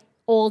getting like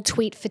old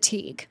tweet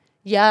fatigue.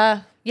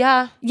 Yeah,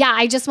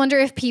 I just wonder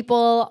if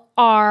people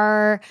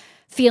are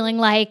feeling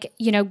like,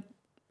 you know,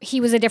 he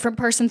was a different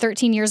person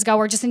 13 years ago,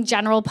 or just in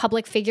general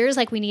public figures,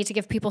 like we need to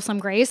give people some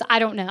grace. I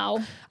don't know.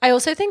 I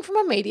also think from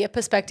a media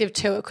perspective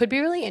too, it could be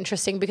really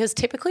interesting because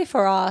typically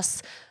for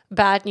us,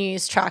 bad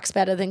news tracks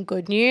better than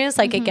good news.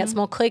 Like it gets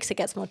more clicks, it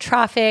gets more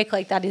traffic.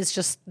 Like that is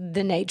just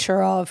the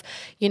nature of,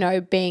 you know,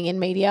 being in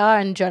media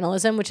and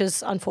journalism, which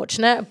is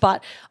unfortunate.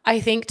 But I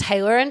think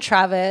Taylor and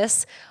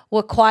Travis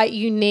were quite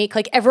unique.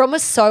 Like everyone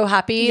was so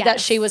happy that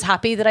she was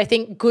happy that I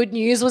think good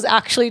news was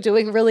actually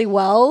doing really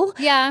well.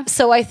 Yeah.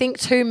 So I think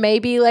too,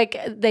 maybe like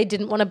they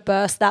didn't want to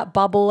burst that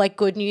bubble. Like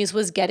good news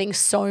was getting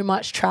so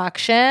much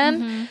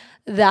traction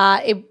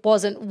that it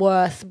wasn't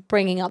worth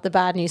bringing up the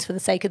bad news for the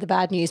sake of the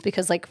bad news,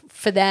 because like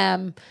for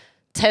them,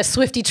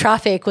 Swiftie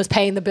traffic was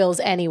paying the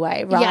bills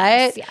anyway,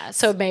 right? Yes.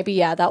 So maybe,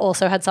 that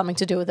also had something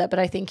to do with it. But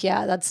I think,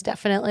 that's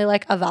definitely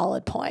like a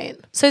valid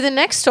point. So the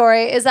next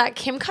story is that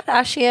Kim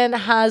Kardashian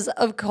has,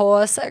 of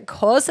course,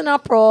 caused an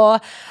uproar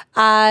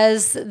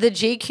as the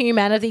GQ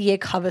Man of the Year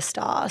cover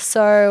star.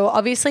 So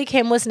obviously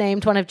Kim was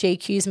named one of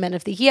GQ's Men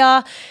of the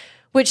Year,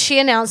 which she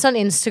announced on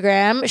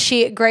Instagram.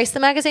 She graced the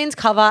magazine's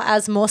cover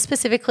as, more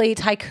specifically,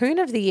 Tycoon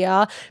of the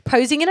Year,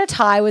 posing in a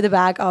tie with a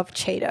bag of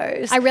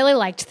Cheetos. I really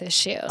liked this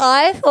shoot.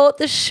 I thought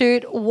the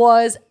shoot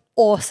was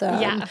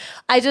awesome. Yeah.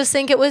 I just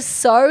think it was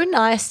so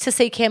nice to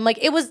see Kim.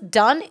 Like, it was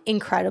done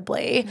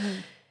incredibly.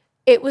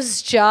 It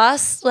was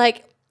just,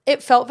 like,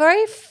 it felt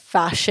very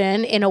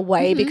fashion in a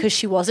way because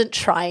she wasn't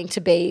trying to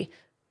be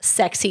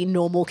sexy,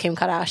 normal Kim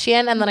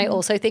Kardashian. And then I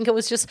also think it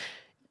was just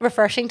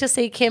refreshing to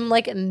see Kim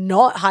like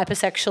not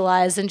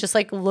hypersexualized and just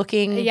like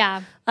looking,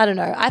 I don't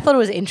know. I thought it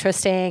was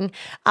interesting.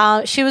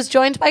 She was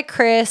joined by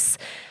Chris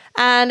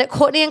and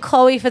Courtney and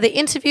Khloe for the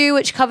interview,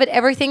 which covered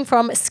everything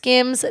from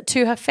Skims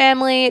to her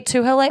family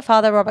to her late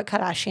father, Robert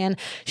Kardashian.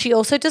 She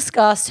also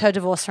discussed her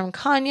divorce from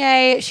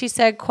Kanye. She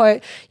said,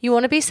 quote, "You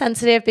want to be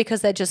sensitive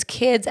because they're just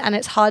kids and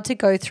it's hard to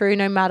go through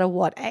no matter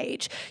what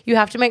age. You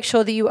have to make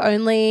sure that you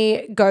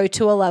only go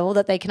to a level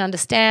that they can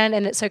understand,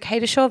 and it's okay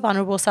to show a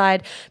vulnerable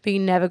side, but you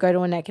never go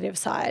to a negative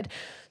side."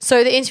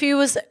 So the interview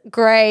was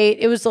great.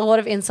 It was a lot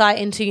of insight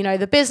into, you know,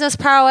 the business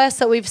prowess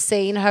that we've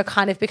seen her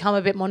kind of become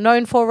a bit more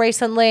known for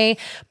recently.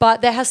 But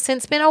there has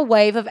since been a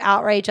wave of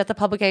outrage at the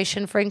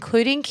publication for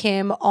including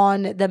Kim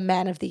on the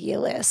Man of the Year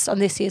list, on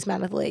this year's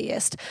Man of the Year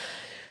list.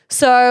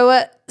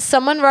 So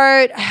someone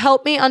wrote,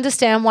 "Help me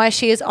understand why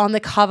she is on the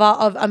cover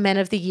of a Men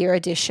of the Year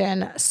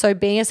edition. So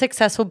being a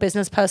successful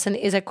business person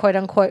is a quote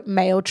unquote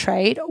male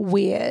trait.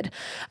 Weird."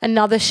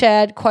 Another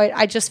shared, quote,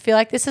 "I just feel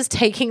like this is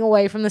taking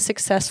away from the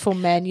successful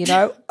men, you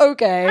know?"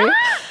 Okay.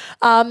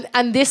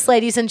 And this,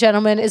 ladies and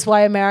gentlemen, is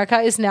why America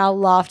is now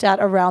laughed at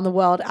around the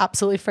world.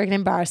 Absolutely freaking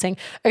embarrassing.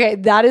 Okay,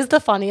 that is the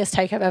funniest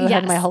take I've ever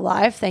had in my whole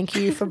life. Thank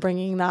you for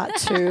bringing that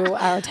to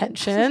our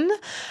attention.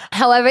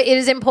 However, it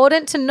is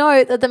important to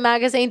note that the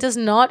magazine does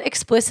not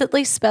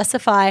explicitly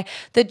specify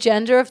the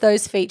gender of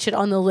those featured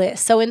on the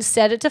list. So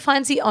instead, it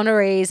defines the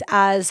honorees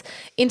as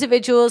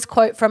individuals,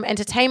 quote, "from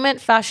entertainment,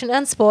 fashion,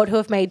 and sport who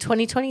have made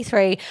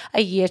 2023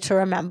 a year to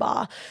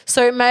remember."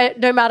 So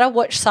no matter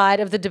which side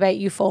of the debate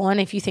you fall on,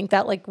 if you think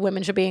that like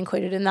women should be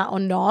included in that or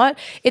not,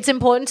 it's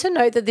important to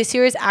note that this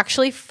year is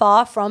actually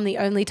far from the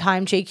only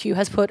time GQ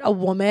has put a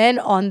woman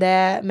on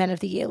their Men of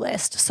the Year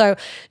list. So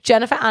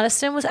Jennifer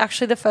Aniston was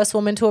actually the first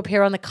woman to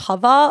appear on the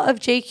cover of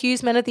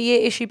GQ's Men of the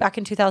Year issue back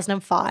in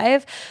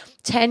 2005.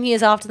 10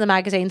 years after the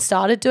magazine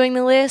started doing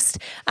the list.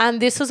 And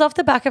this was off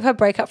the back of her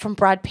breakup from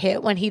Brad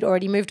Pitt when he'd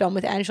already moved on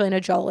with Angelina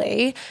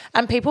Jolie.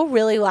 And people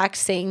really liked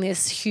seeing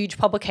this huge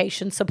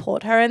publication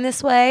support her in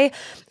this way.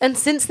 And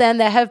since then,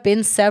 there have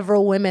been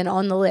several women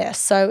on the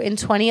list. So in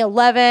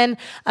 2011,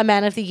 a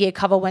Man of the Year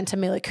cover went to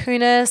Mila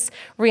Kunis.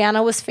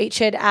 Rihanna was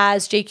featured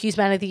as GQ's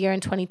Man of the Year in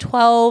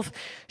 2012.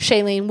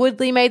 Shailene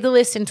Woodley made the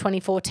list in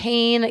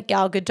 2014.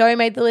 Gal Gadot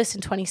made the list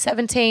in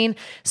 2017.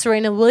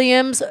 Serena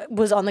Williams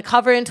was on the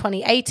cover in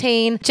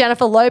 2018.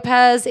 Jennifer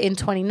Lopez in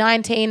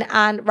 2019.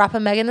 And rapper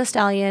Megan Thee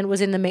Stallion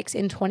was in the mix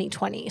in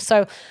 2020.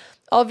 So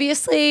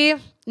obviously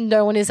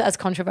no one is as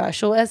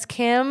controversial as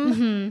Kim.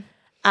 Mm-hmm.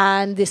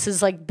 And this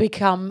has like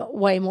become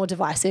way more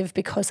divisive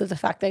because of the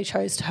fact they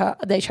chose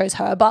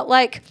her. But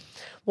like,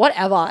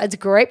 whatever. It's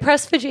great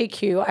press for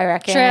GQ, I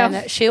reckon.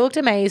 True. She looked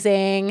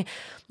amazing.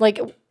 Like,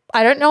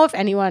 I don't know if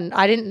I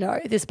didn't know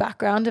this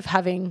background of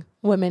having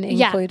women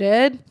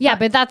included. Yeah,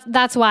 but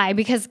that's why,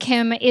 because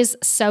Kim is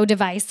so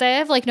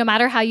divisive. Like, no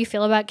matter how you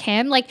feel about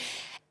Kim, like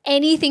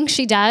anything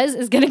she does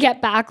is going to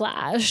get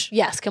backlash.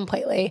 Yes,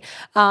 completely.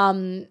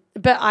 But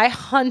I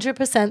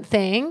 100%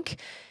 think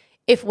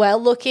if we're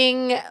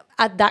looking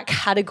at that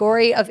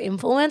category of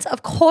influence,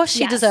 of course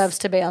she deserves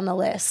to be on the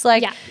list.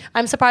 Like,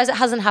 I'm surprised it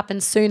hasn't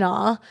happened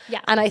sooner. Yeah.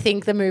 And I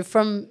think the move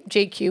from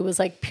GQ was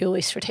like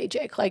purely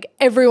strategic. Like,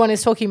 everyone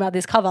is talking about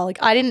this cover. Like,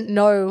 I didn't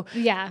know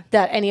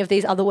that any of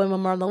these other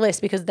women were on the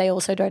list because they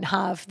also don't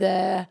have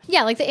the...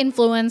 Yeah, like the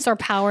influence or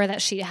power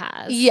that she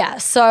has. Yeah,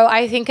 so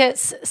I think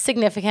it's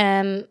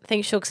significant. I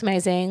think she looks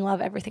amazing. Love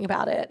everything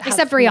about it.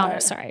 Except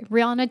Rihanna, sorry.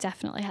 Rihanna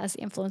definitely has the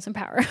influence and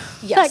power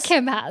that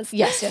Kim has.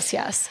 Yes.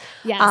 Yes.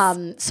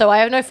 So I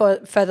have no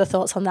further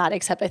thoughts on that,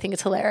 except I think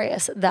it's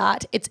hilarious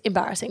that it's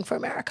embarrassing for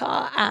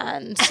America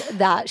and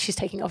that she's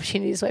taking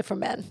opportunities away from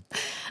men.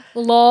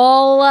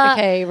 Lol.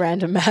 Okay,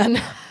 random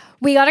man.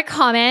 We got a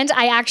comment.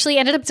 I actually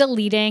ended up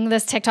deleting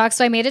this TikTok.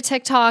 So I made a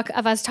TikTok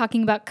of us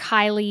talking about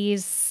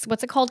Kylie's,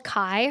 what's it called?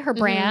 Kai, her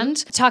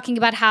brand, talking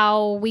about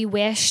how we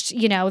wished,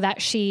 that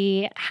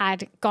she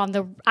had gone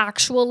the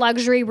actual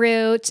luxury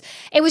route.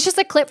 It was just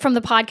a clip from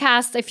the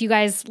podcast. If you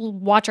guys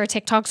watch our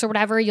TikToks or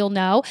whatever, you'll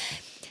know.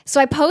 So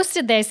I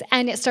posted this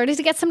and it started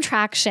to get some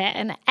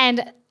traction,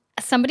 and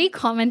somebody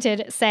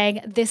commented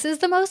saying, this is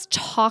the most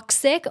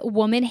toxic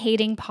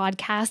woman-hating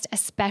podcast,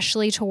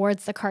 especially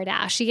towards the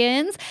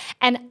Kardashians.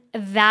 And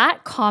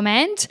that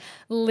comment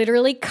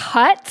literally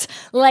cut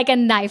like a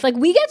knife. Like,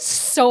 we get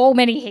so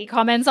many hate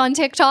comments on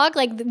TikTok.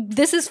 Like,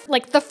 this is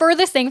like the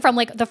furthest thing from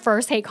like the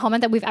first hate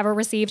comment that we've ever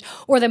received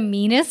or the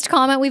meanest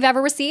comment we've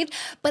ever received.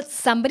 But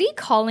somebody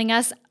calling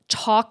us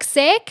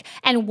toxic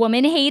and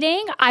woman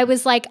hating, I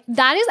was like,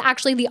 that is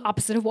actually the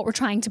opposite of what we're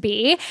trying to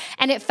be.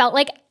 And it felt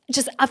like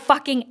just a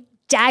fucking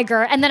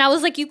dagger. And then I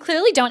was like, you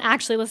clearly don't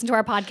actually listen to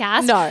our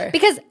podcast. No.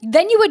 Because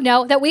then you would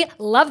know that we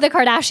love the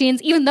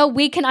Kardashians, even though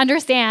we can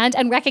understand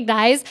and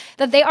recognize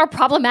that they are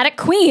problematic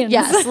queens.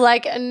 Yes,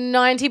 like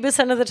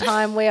 90% of the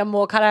time we are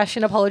more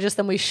Kardashian apologists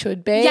than we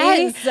should be.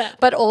 Yes.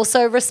 But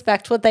also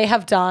respect what they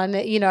have done,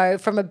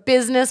 from a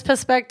business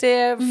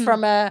perspective,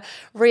 from a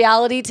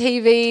reality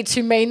TV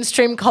to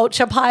mainstream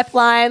culture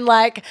pipeline.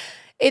 Like,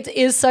 it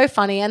is so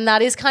funny, and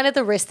that is kind of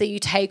the risk that you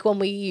take when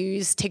we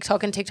use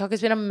TikTok, and TikTok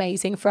has been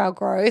amazing for our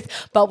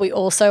growth, but we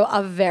also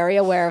are very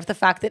aware of the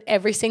fact that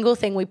every single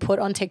thing we put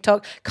on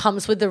TikTok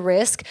comes with the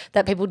risk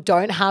that people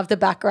don't have the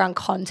background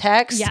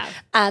context,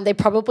 and they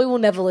probably will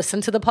never listen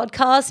to the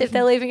podcast if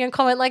they're leaving a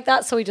comment like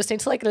that, so we just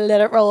need to like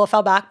let it roll off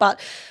our back. But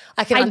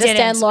I can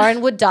understand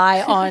Lauren would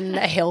die on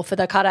a hill for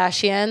the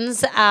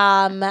Kardashians.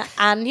 And,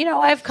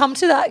 I've come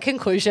to that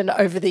conclusion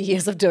over the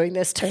years of doing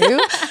this too,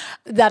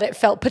 that it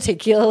felt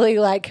particularly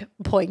like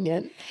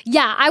poignant.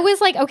 Yeah, I was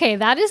like, okay,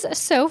 that is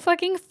so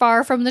fucking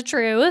far from the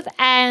truth.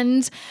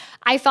 And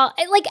I felt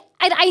like,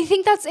 I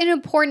think that's an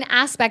important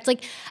aspect.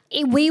 Like,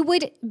 we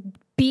would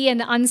be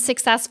an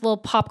unsuccessful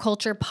pop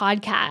culture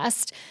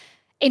podcast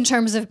in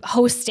terms of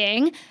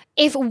hosting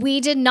if we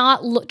did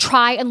not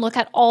try and look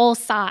at all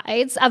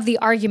sides of the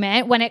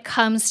argument when it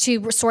comes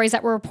to stories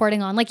that we're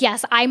reporting on. Like,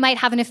 yes, I might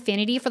have an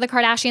affinity for the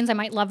Kardashians. I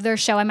might love their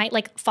show. I might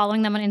like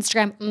following them on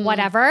Instagram,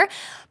 whatever.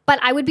 But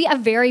I would be a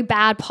very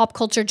bad pop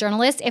culture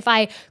journalist if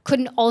I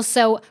couldn't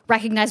also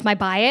recognize my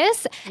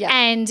bias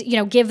and,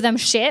 give them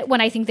shit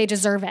when I think they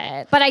deserve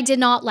it. But I did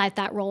not let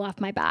that roll off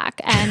my back.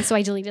 And so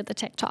I deleted the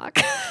TikTok.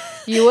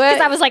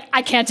 Because I was like,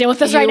 I can't deal with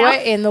this right now. You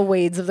were in the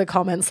weeds of the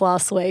comments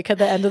last week. At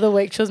the end of the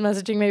week, she was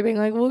messaging me being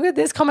like, look at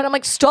this comment. I'm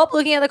like, stop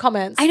looking at the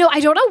comments. I know. I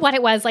don't know what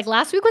it was. Like,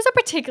 last week was a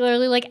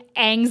particularly like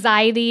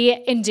anxiety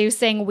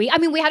inducing week. I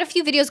mean, we had a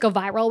few videos go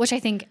viral, which I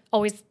think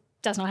always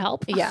does not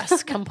help.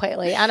 Yes,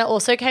 completely. And it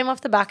also came off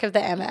the back of the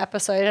Emma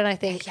episode, and I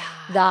think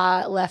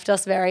that left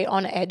us very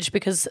on edge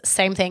because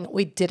same thing,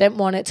 we didn't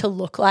want it to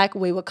look like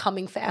we were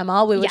coming for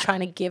Emma. We were trying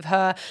to give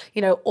her,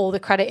 all the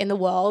credit in the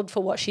world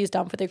for what she's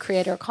done for the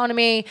creator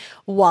economy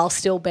while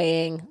still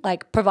being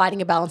like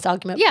providing a balanced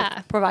argument,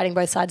 providing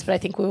both sides. But I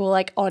think we were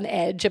like on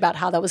edge about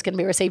how that was going to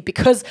be received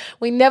because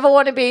we never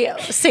want to be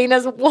seen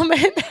as woman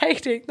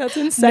hating. That's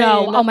insane.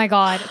 No, oh my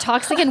God.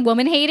 Toxic and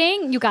woman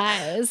hating, you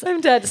guys. I'm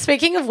dead.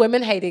 Speaking of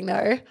women hating,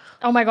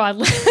 oh my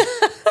God.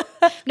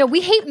 No, we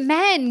hate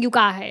men, you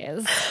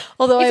guys.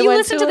 Although if you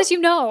listen to this,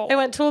 I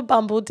went to a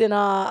Bumble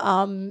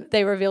dinner.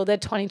 They revealed their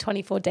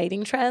 2024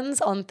 dating trends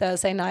on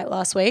Thursday night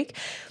last week.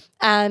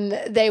 And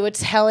they were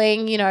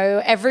telling, you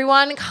know,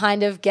 everyone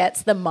kind of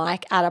gets the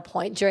mic at a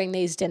point during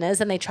these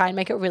dinners and they try and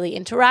make it really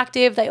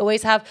interactive. They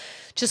always have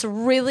just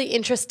really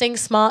interesting,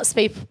 smart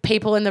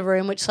people in the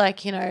room, which,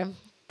 like, you know,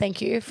 thank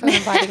you for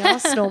inviting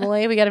us.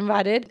 Normally we get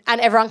invited.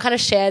 And everyone kind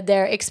of shared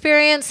their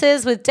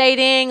experiences with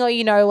dating or,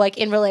 you know, like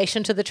in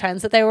relation to the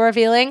trends that they were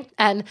revealing.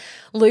 And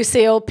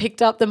Lucille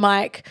picked up the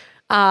mic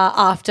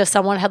after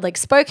someone had like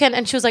spoken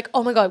and she was like,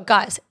 oh my God,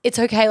 guys, it's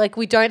okay. Like,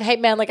 we don't hate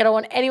men. Like, I don't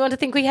want anyone to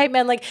think we hate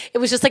men. Like, it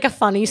was just like a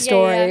funny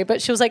story. Yeah.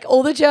 But she was like,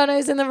 all the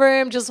journos in the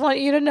room just want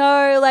you to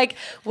know, like,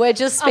 we're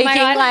just speaking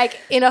like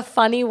in a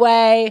funny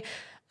way.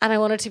 And I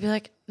wanted to be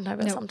like, no,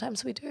 but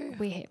sometimes we do.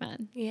 We hate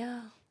men.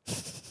 Yeah.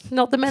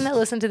 Not the men that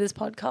listen to this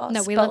podcast.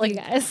 No, we love you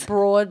guys.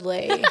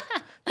 Broadly,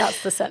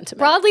 that's the sentiment.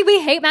 Broadly, we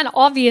hate men,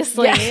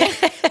 obviously. Yeah.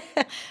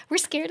 We're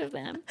scared of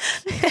them.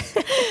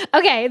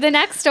 Okay, the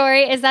next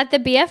story is that the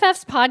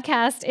BFFs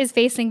podcast is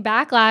facing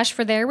backlash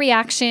for their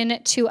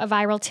reaction to a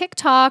viral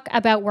TikTok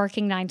about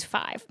working 9 to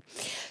 5.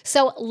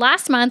 So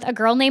last month, a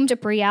girl named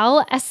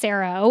Brianna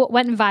Acero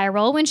went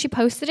viral when she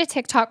posted a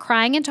TikTok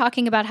crying and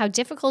talking about how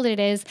difficult it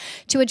is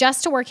to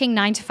adjust to working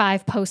 9 to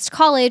 5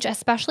 post-college,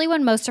 especially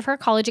when most of her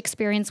college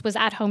experience was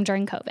at home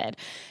during COVID.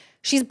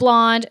 She's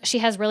blonde. She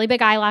has really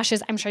big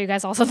eyelashes. I'm sure you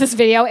guys all saw this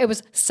video. It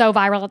was so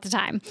viral at the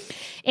time.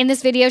 In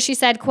this video, she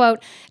said,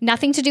 quote,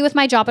 nothing to do with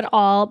my job at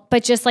all,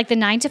 but just like the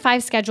 9 to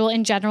 5 schedule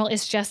in general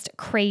is just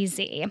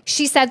crazy.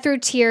 She said through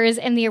tears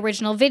in the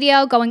original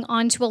video, going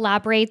on to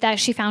elaborate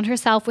that she found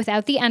herself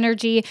without the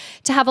energy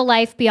to have a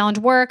life beyond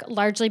work,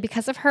 largely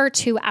because of her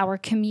 2-hour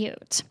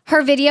commute.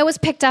 Her video was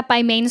picked up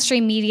by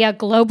mainstream media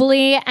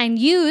globally and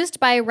used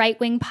by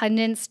right-wing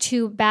pundits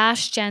to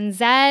bash Gen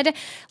Z,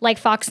 like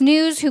Fox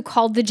News, who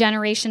called the generation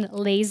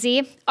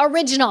lazy.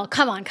 Original.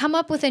 Come on, come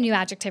up with a new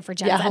adjective for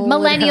Gen Z.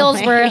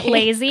 Millennials were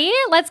lazy.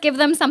 Let's give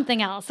them something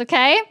else,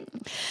 okay?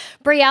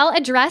 Brielle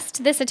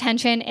addressed this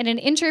attention in an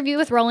interview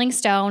with Rolling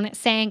Stone,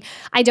 saying,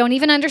 I don't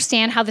even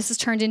understand how this has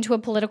turned into a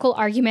political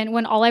argument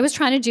when all I was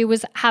trying to do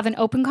was have an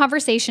open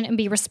conversation and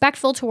be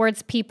respectful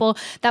towards people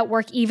that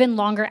work even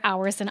longer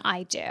hours than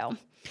I do.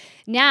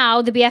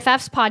 Now, the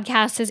BFFs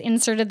podcast has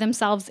inserted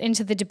themselves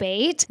into the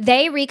debate.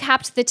 They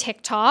recapped the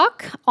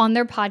TikTok on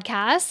their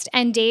podcast,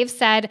 and Dave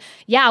said,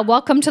 yeah,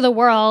 welcome to the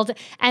world.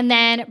 And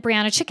then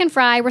Brianna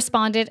Chickenfry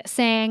responded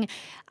saying,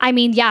 I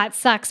mean, yeah, it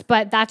sucks,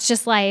 but that's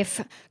just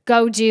life.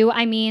 Go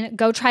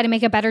try to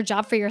make a better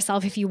job for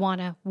yourself if you want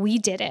to. We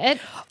did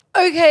it.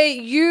 Okay,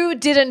 you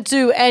didn't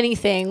do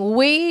anything.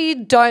 We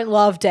don't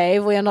love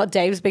Dave. We are not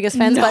Dave's biggest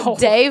fans, but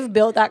Dave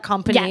built that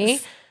company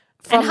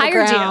from the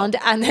ground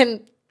and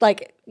then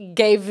like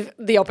gave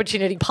the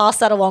opportunity, passed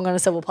that along on a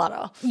silver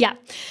platter. Yeah.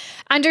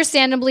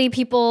 Understandably,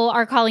 people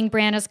are calling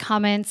Brianna's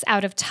comments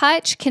out of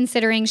touch,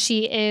 considering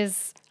she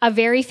is a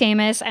very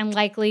famous and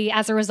likely,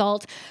 as a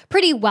result,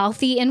 pretty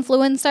wealthy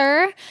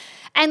influencer.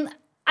 And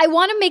I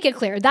want to make it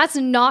clear, that's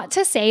not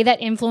to say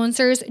that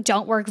influencers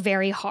don't work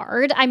very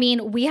hard. I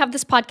mean, we have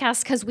this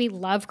podcast because we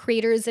love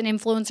creators and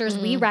influencers.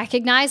 We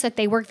recognize that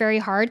they work very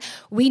hard.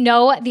 We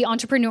know the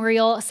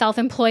entrepreneurial,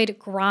 self-employed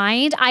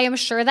grind. I am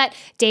sure that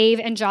Dave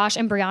and Josh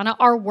and Brianna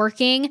are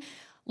working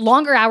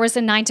longer hours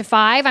than 9 to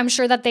 5. I'm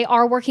sure that they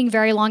are working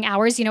very long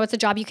hours. You know, it's a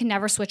job you can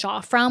never switch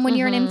off from when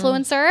you're an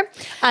influencer.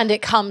 And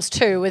it comes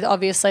too with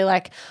obviously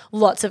like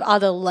lots of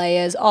other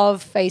layers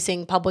of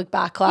facing public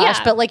backlash.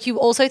 Yeah. But like, you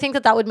also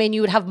think that would mean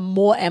you would have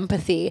more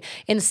empathy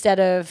instead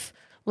of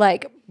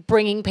like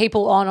bringing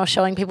people on or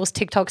showing people's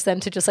TikToks then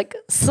to just like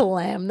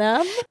slam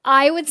them.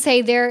 I would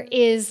say there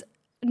is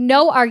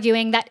no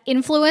arguing that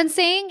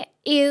influencing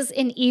is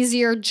an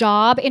easier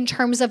job in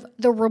terms of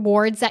the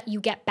rewards that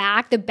you get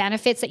back, the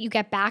benefits that you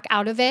get back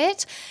out of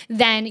it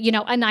than, you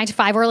know, a 9 to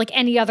 5 or like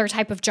any other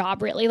type of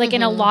job really, like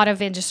in a lot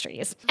of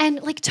industries. And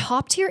like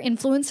top tier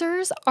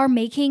influencers are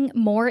making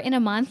more in a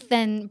month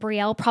than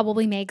Brielle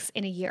probably makes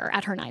in a year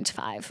at her 9 to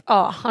 5.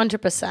 Oh,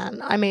 100%.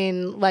 I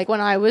mean, like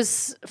when I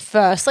was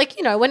first, like,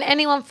 you know, when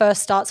anyone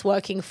first starts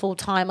working full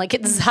time, like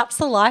it zaps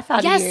the life out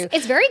of you. Yes,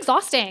 it's very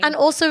exhausting. And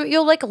also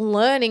you're like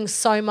learning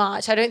so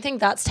much. I don't think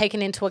that's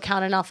taken into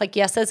account enough. Like,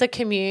 yes, there's a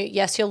commute.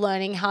 Yes, you're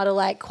learning how to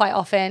like quite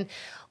often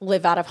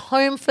live out of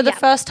home for the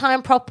first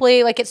time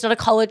properly. Like it's not a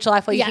college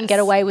life where you can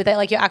get away with it.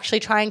 Like you're actually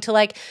trying to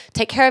like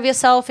take care of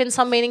yourself in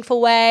some meaningful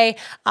way.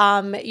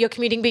 You're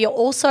commuting, but you're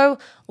also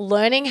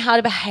learning how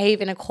to behave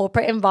in a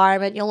corporate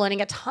environment. You're learning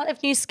a ton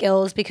of new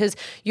skills because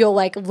you're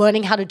like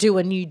learning how to do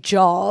a new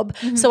job.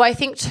 So I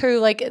think too,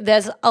 like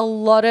there's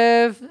not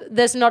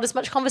as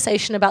much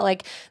conversation about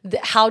like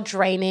how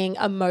draining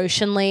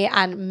emotionally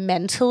and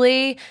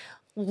mentally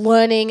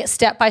learning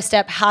step by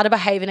step how to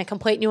behave in a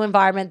complete new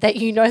environment that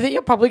you know that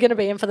you're probably going to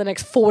be in for the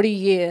next 40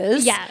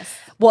 years. Yes.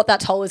 What that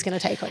toll is going to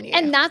take on you.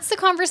 And that's the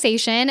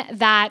conversation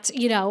that,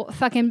 you know,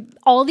 fucking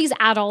all these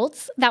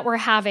adults that we're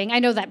having. I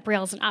know that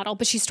Brielle's an adult,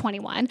 but she's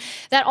 21.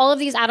 That all of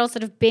these adults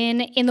that have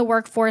been in the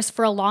workforce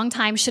for a long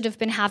time should have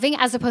been having,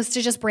 as opposed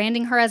to just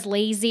branding her as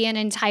lazy and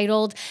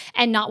entitled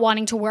and not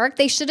wanting to work.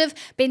 They should have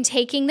been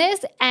taking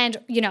this and,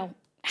 you know,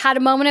 had a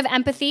moment of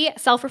empathy,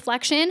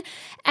 self-reflection,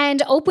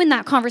 and opened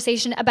that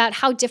conversation about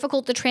how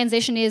difficult the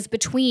transition is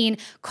between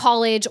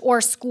college or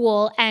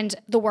school and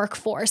the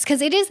workforce,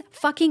 because it is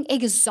fucking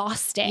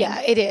exhausting.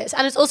 Yeah, it is.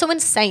 And it's also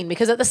insane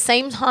because at the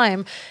same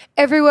time,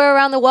 everywhere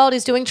around the world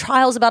is doing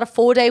trials about a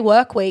 4-day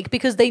work week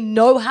because they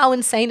know how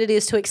insane it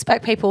is to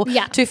expect people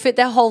to fit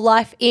their whole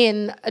life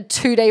in a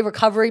 2-day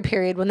recovery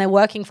period when they're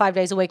working 5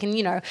 days a week.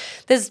 And,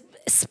 there's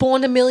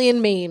spawned a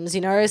million memes,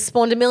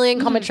 spawned a million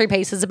commentary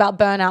pieces about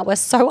burnout. We're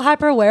so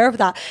hyper aware of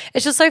that.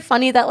 It's just so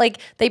funny that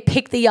they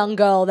picked the young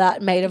girl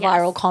that made a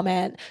viral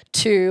comment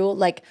to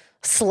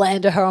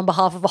slander her on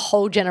behalf of a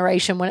whole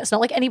generation when it's not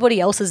like anybody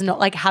else is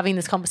not having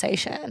this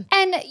conversation.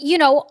 And,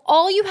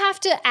 all you have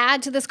to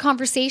add to this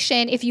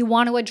conversation if you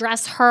want to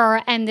address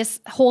her and this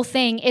whole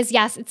thing is,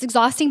 yes, it's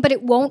exhausting, but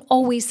it won't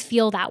always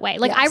feel that way.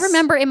 I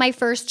remember in my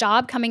first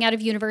job coming out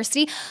of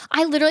university,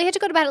 I literally had to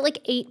go to bed at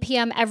 8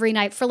 p.m. every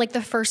night for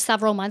the first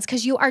several months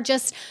because you are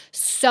just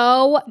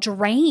so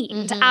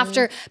drained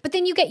after. But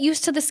then you get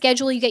used to the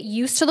schedule, you get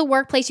used to the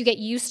workplace, you get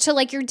used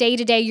to your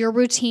day-to-day, your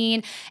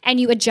routine, and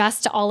you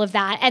adjust to all of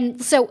that.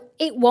 And so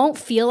it won't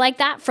feel like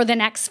that for the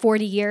next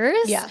 40 years.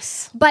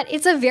 Yes. But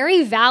it's a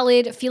very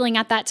valid feeling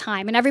at that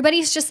time. And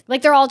everybody's just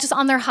they're all just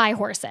on their high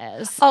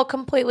horses. Oh,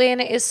 completely. And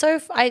it is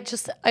so, I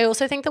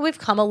also think that we've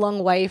come a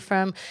long way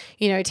from,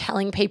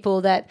 telling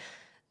people that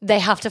they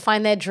have to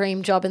find their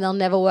dream job and they'll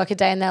never work a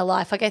day in their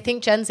life. I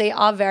think Gen Z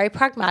are very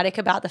pragmatic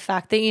about the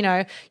fact that,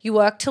 you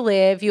work to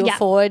live, you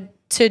afford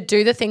to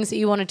do the things that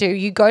you want to do.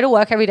 You go to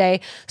work every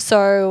day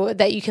so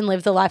that you can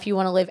live the life you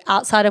want to live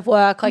outside of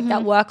work,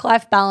 that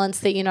work-life balance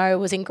that,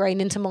 was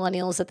ingrained into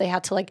millennials, that they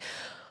had to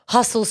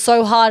hustle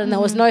so hard and there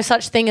was no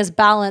such thing as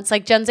balance.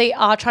 Gen Z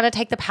are trying to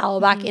take the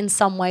power back in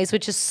some ways,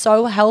 which is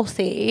so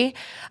healthy.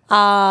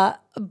 But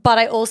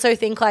I also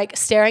think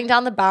staring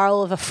down the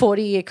barrel of a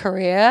 40-year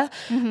career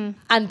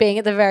and being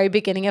at the very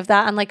beginning of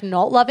that and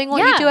not loving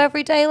what you do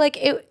every day,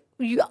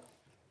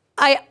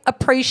 I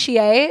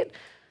appreciate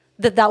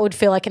that would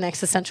feel like an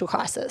existential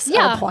crisis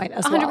at a point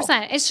as 100%. Well.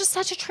 100%. It's just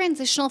such a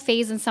transitional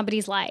phase in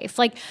somebody's life.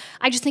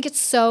 I just think it's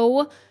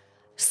so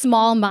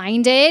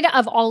small-minded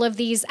of all of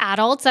these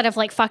adults that have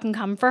fucking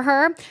come for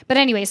her. But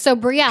anyway, so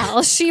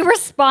Brielle, she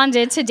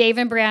responded to Dave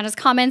and Brianna's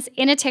comments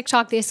in a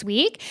TikTok this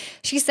week.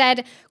 She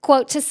said,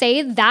 quote, "To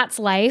say that's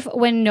life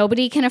when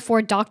nobody can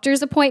afford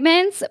doctor's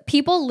appointments,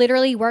 people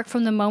literally work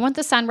from the moment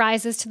the sun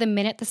rises to the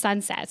minute the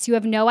sun sets. You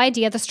have no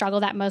idea the struggle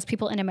that most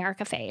people in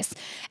America face."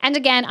 And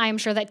again, I am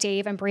sure that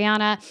Dave and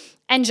Brianna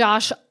and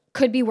Josh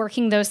could be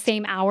working those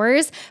same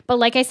hours. But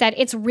like I said,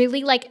 it's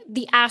really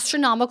the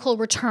astronomical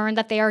return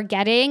that they are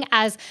getting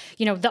as,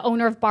 the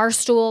owner of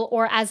Barstool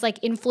or as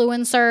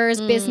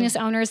influencers, business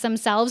owners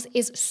themselves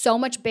is so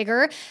much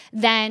bigger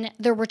than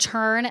the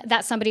return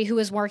that somebody who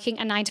is working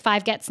a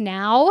 9-to-5 gets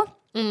now.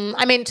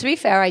 I mean, to be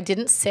fair, I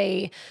didn't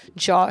see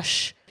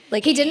Josh.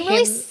 He didn't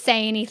really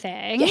say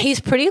anything. Yeah, he's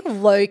pretty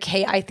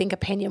low-key, I think,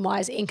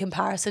 opinion-wise in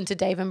comparison to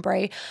Dave and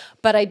Brie.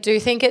 But I do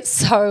think it's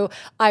so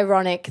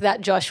ironic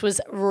that Josh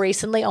was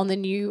recently on the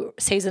new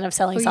season of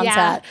Selling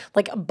Sunset,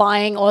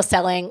 buying or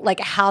selling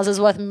houses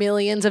worth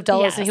millions of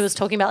dollars. Yes. And he was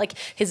talking about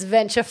his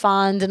venture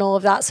fund and all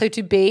of that. So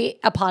to be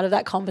a part of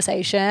that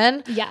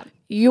conversation,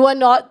 you are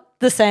not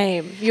the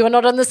same. You are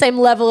not on the same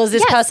level as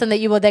this person that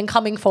you were then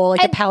coming for,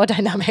 a power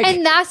dynamic.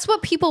 And that's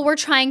what people were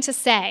trying to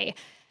say.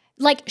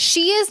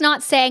 She is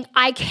not saying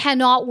I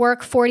cannot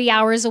work 40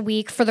 hours a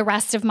week for the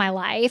rest of my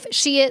life.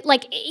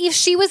 If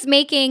she was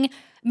making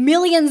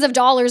millions of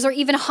dollars or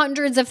even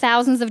hundreds of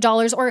thousands of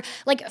dollars or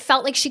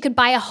felt like she could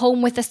buy a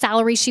home with the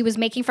salary she was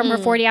making from her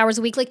 40 hours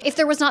a week, if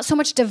there was not so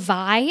much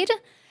divide,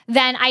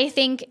 then I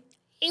think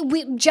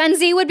Gen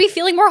Z would be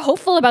feeling more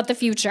hopeful about the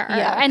future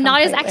and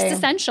not as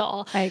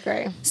existential. I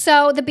agree.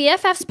 So the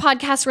BFFs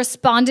podcast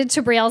responded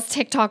to Brielle's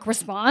TikTok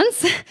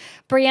response.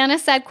 Brianna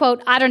said,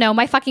 quote, "I don't know,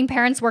 my fucking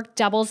parents worked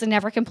doubles and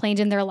never complained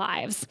in their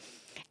lives."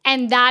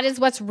 And that is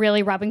what's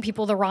really rubbing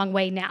people the wrong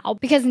way now.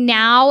 Because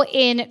now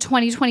in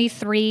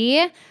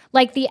 2023,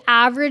 the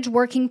average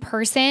working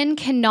person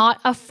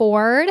cannot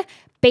afford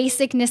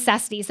basic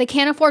necessities. They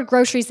can't afford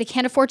groceries. They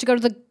can't afford to go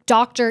to the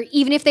doctor,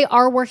 even if they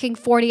are working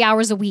 40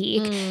 hours a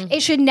week.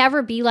 It should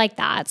never be like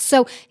that.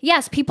 So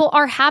yes, people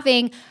are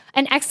having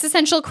an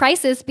existential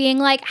crisis being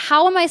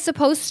how am I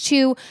supposed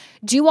to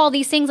do all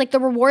these things? The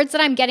rewards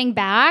that I'm getting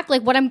back,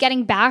 what I'm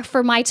getting back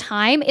for my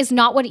time is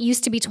not what it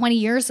used to be 20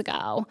 years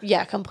ago.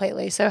 Yeah,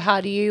 completely. So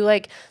how do you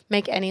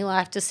make any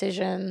life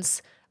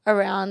decisions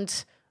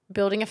around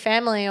building a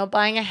family or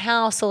buying a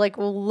house or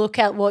look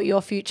at what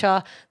your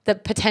future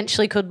that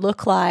potentially could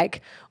look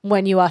like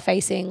when you are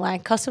facing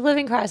cost of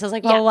living crisis? I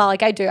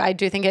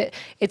do think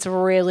it's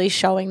really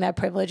showing their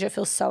privilege. It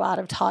feels so out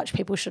of touch.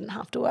 People shouldn't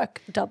have to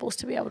work doubles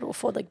to be able to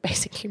afford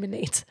basic human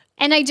needs.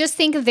 And I just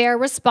think their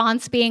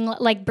response being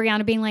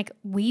Brianna being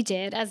we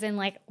did, as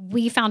in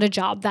we found a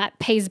job that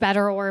pays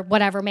better or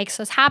whatever makes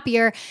us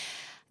happier.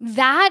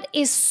 That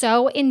is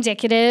so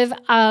indicative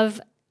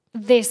of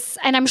this,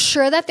 and I'm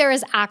sure that there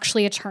is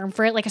actually a term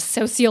for it, like a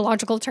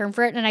sociological term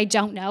for it, and I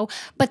don't know,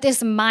 but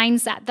this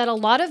mindset that a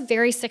lot of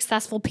very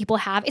successful people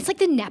have, it's like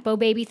the Nepo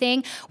baby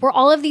thing, where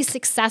all of these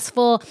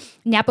successful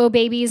Nepo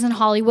babies in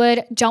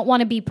Hollywood don't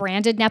want to be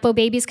branded Nepo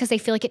babies because they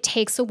feel like it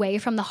takes away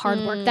from the hard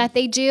work that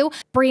they do.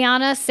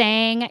 Brianna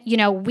saying, you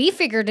know, we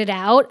figured it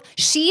out.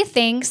 She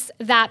thinks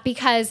that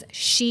because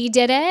she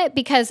did it,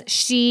 because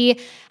she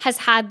has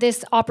had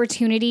this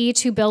opportunity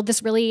to build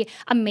this really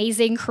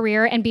amazing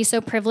career and be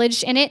so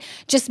privileged in it,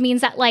 just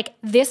means that like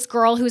this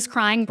girl who's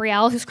crying,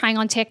 Brielle, who's crying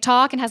on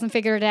TikTok and hasn't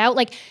figured it out,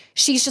 like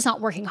she's just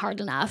not working hard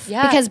enough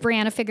because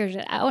Brianna figured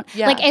it out.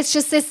 Yeah. Like it's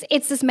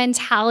this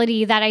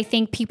mentality that I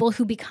think people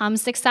who become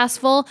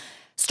successful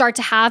start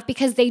to have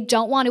because they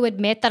don't want to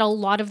admit that a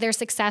lot of their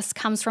success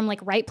comes from like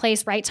right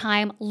place, right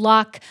time,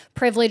 luck,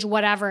 privilege,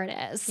 whatever it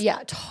is. Yeah,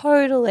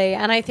 totally.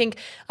 And I think,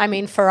 I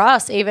mean, for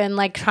us, even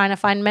like trying to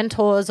find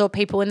mentors or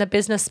people in the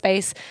business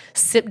space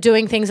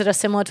doing things that are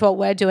similar to what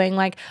we're doing,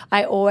 like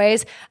I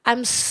always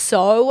am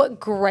so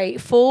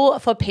grateful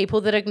for people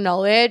that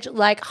acknowledge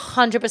like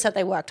 100%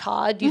 they worked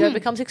hard. You don't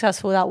become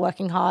successful without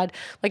working hard,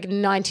 like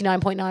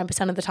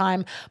 99.9% of the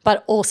time,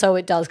 but also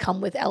it does come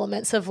with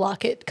elements of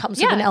luck. It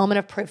comes with an element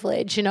of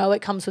privilege. You know,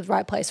 it comes with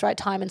right place, right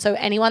time. And so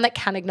anyone that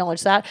can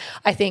acknowledge that,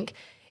 I think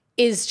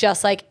is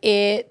just like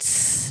it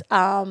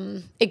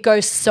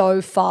goes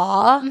so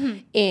far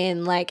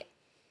in like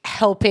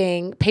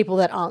helping people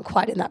that aren't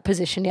quite in that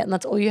position yet. And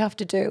that's all you have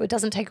to do. It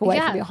doesn't take away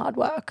from your hard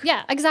work.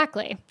 Yeah,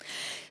 exactly.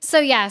 So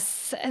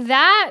yes,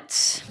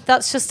 that's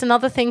just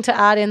another thing to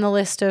add in the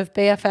list of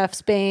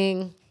BFFs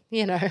being,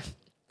 you know,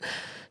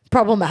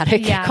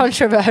 problematic,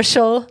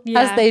 controversial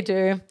as they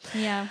do.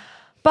 Yeah.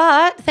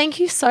 But thank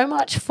you so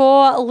much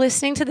for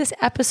listening to this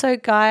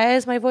episode,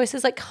 guys. My voice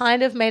is like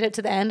kind of made it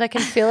to the end. I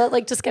can feel it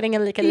like just getting a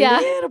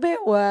little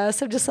bit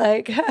worse. I'm just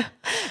like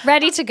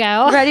ready to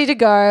go. Ready to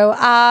go.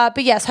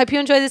 But yes, hope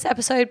you enjoyed this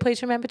episode.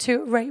 Please remember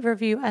to rate,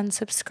 review, and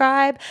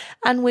subscribe.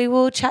 And we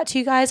will chat to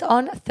you guys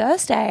on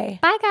Thursday.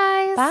 Bye,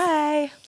 guys. Bye.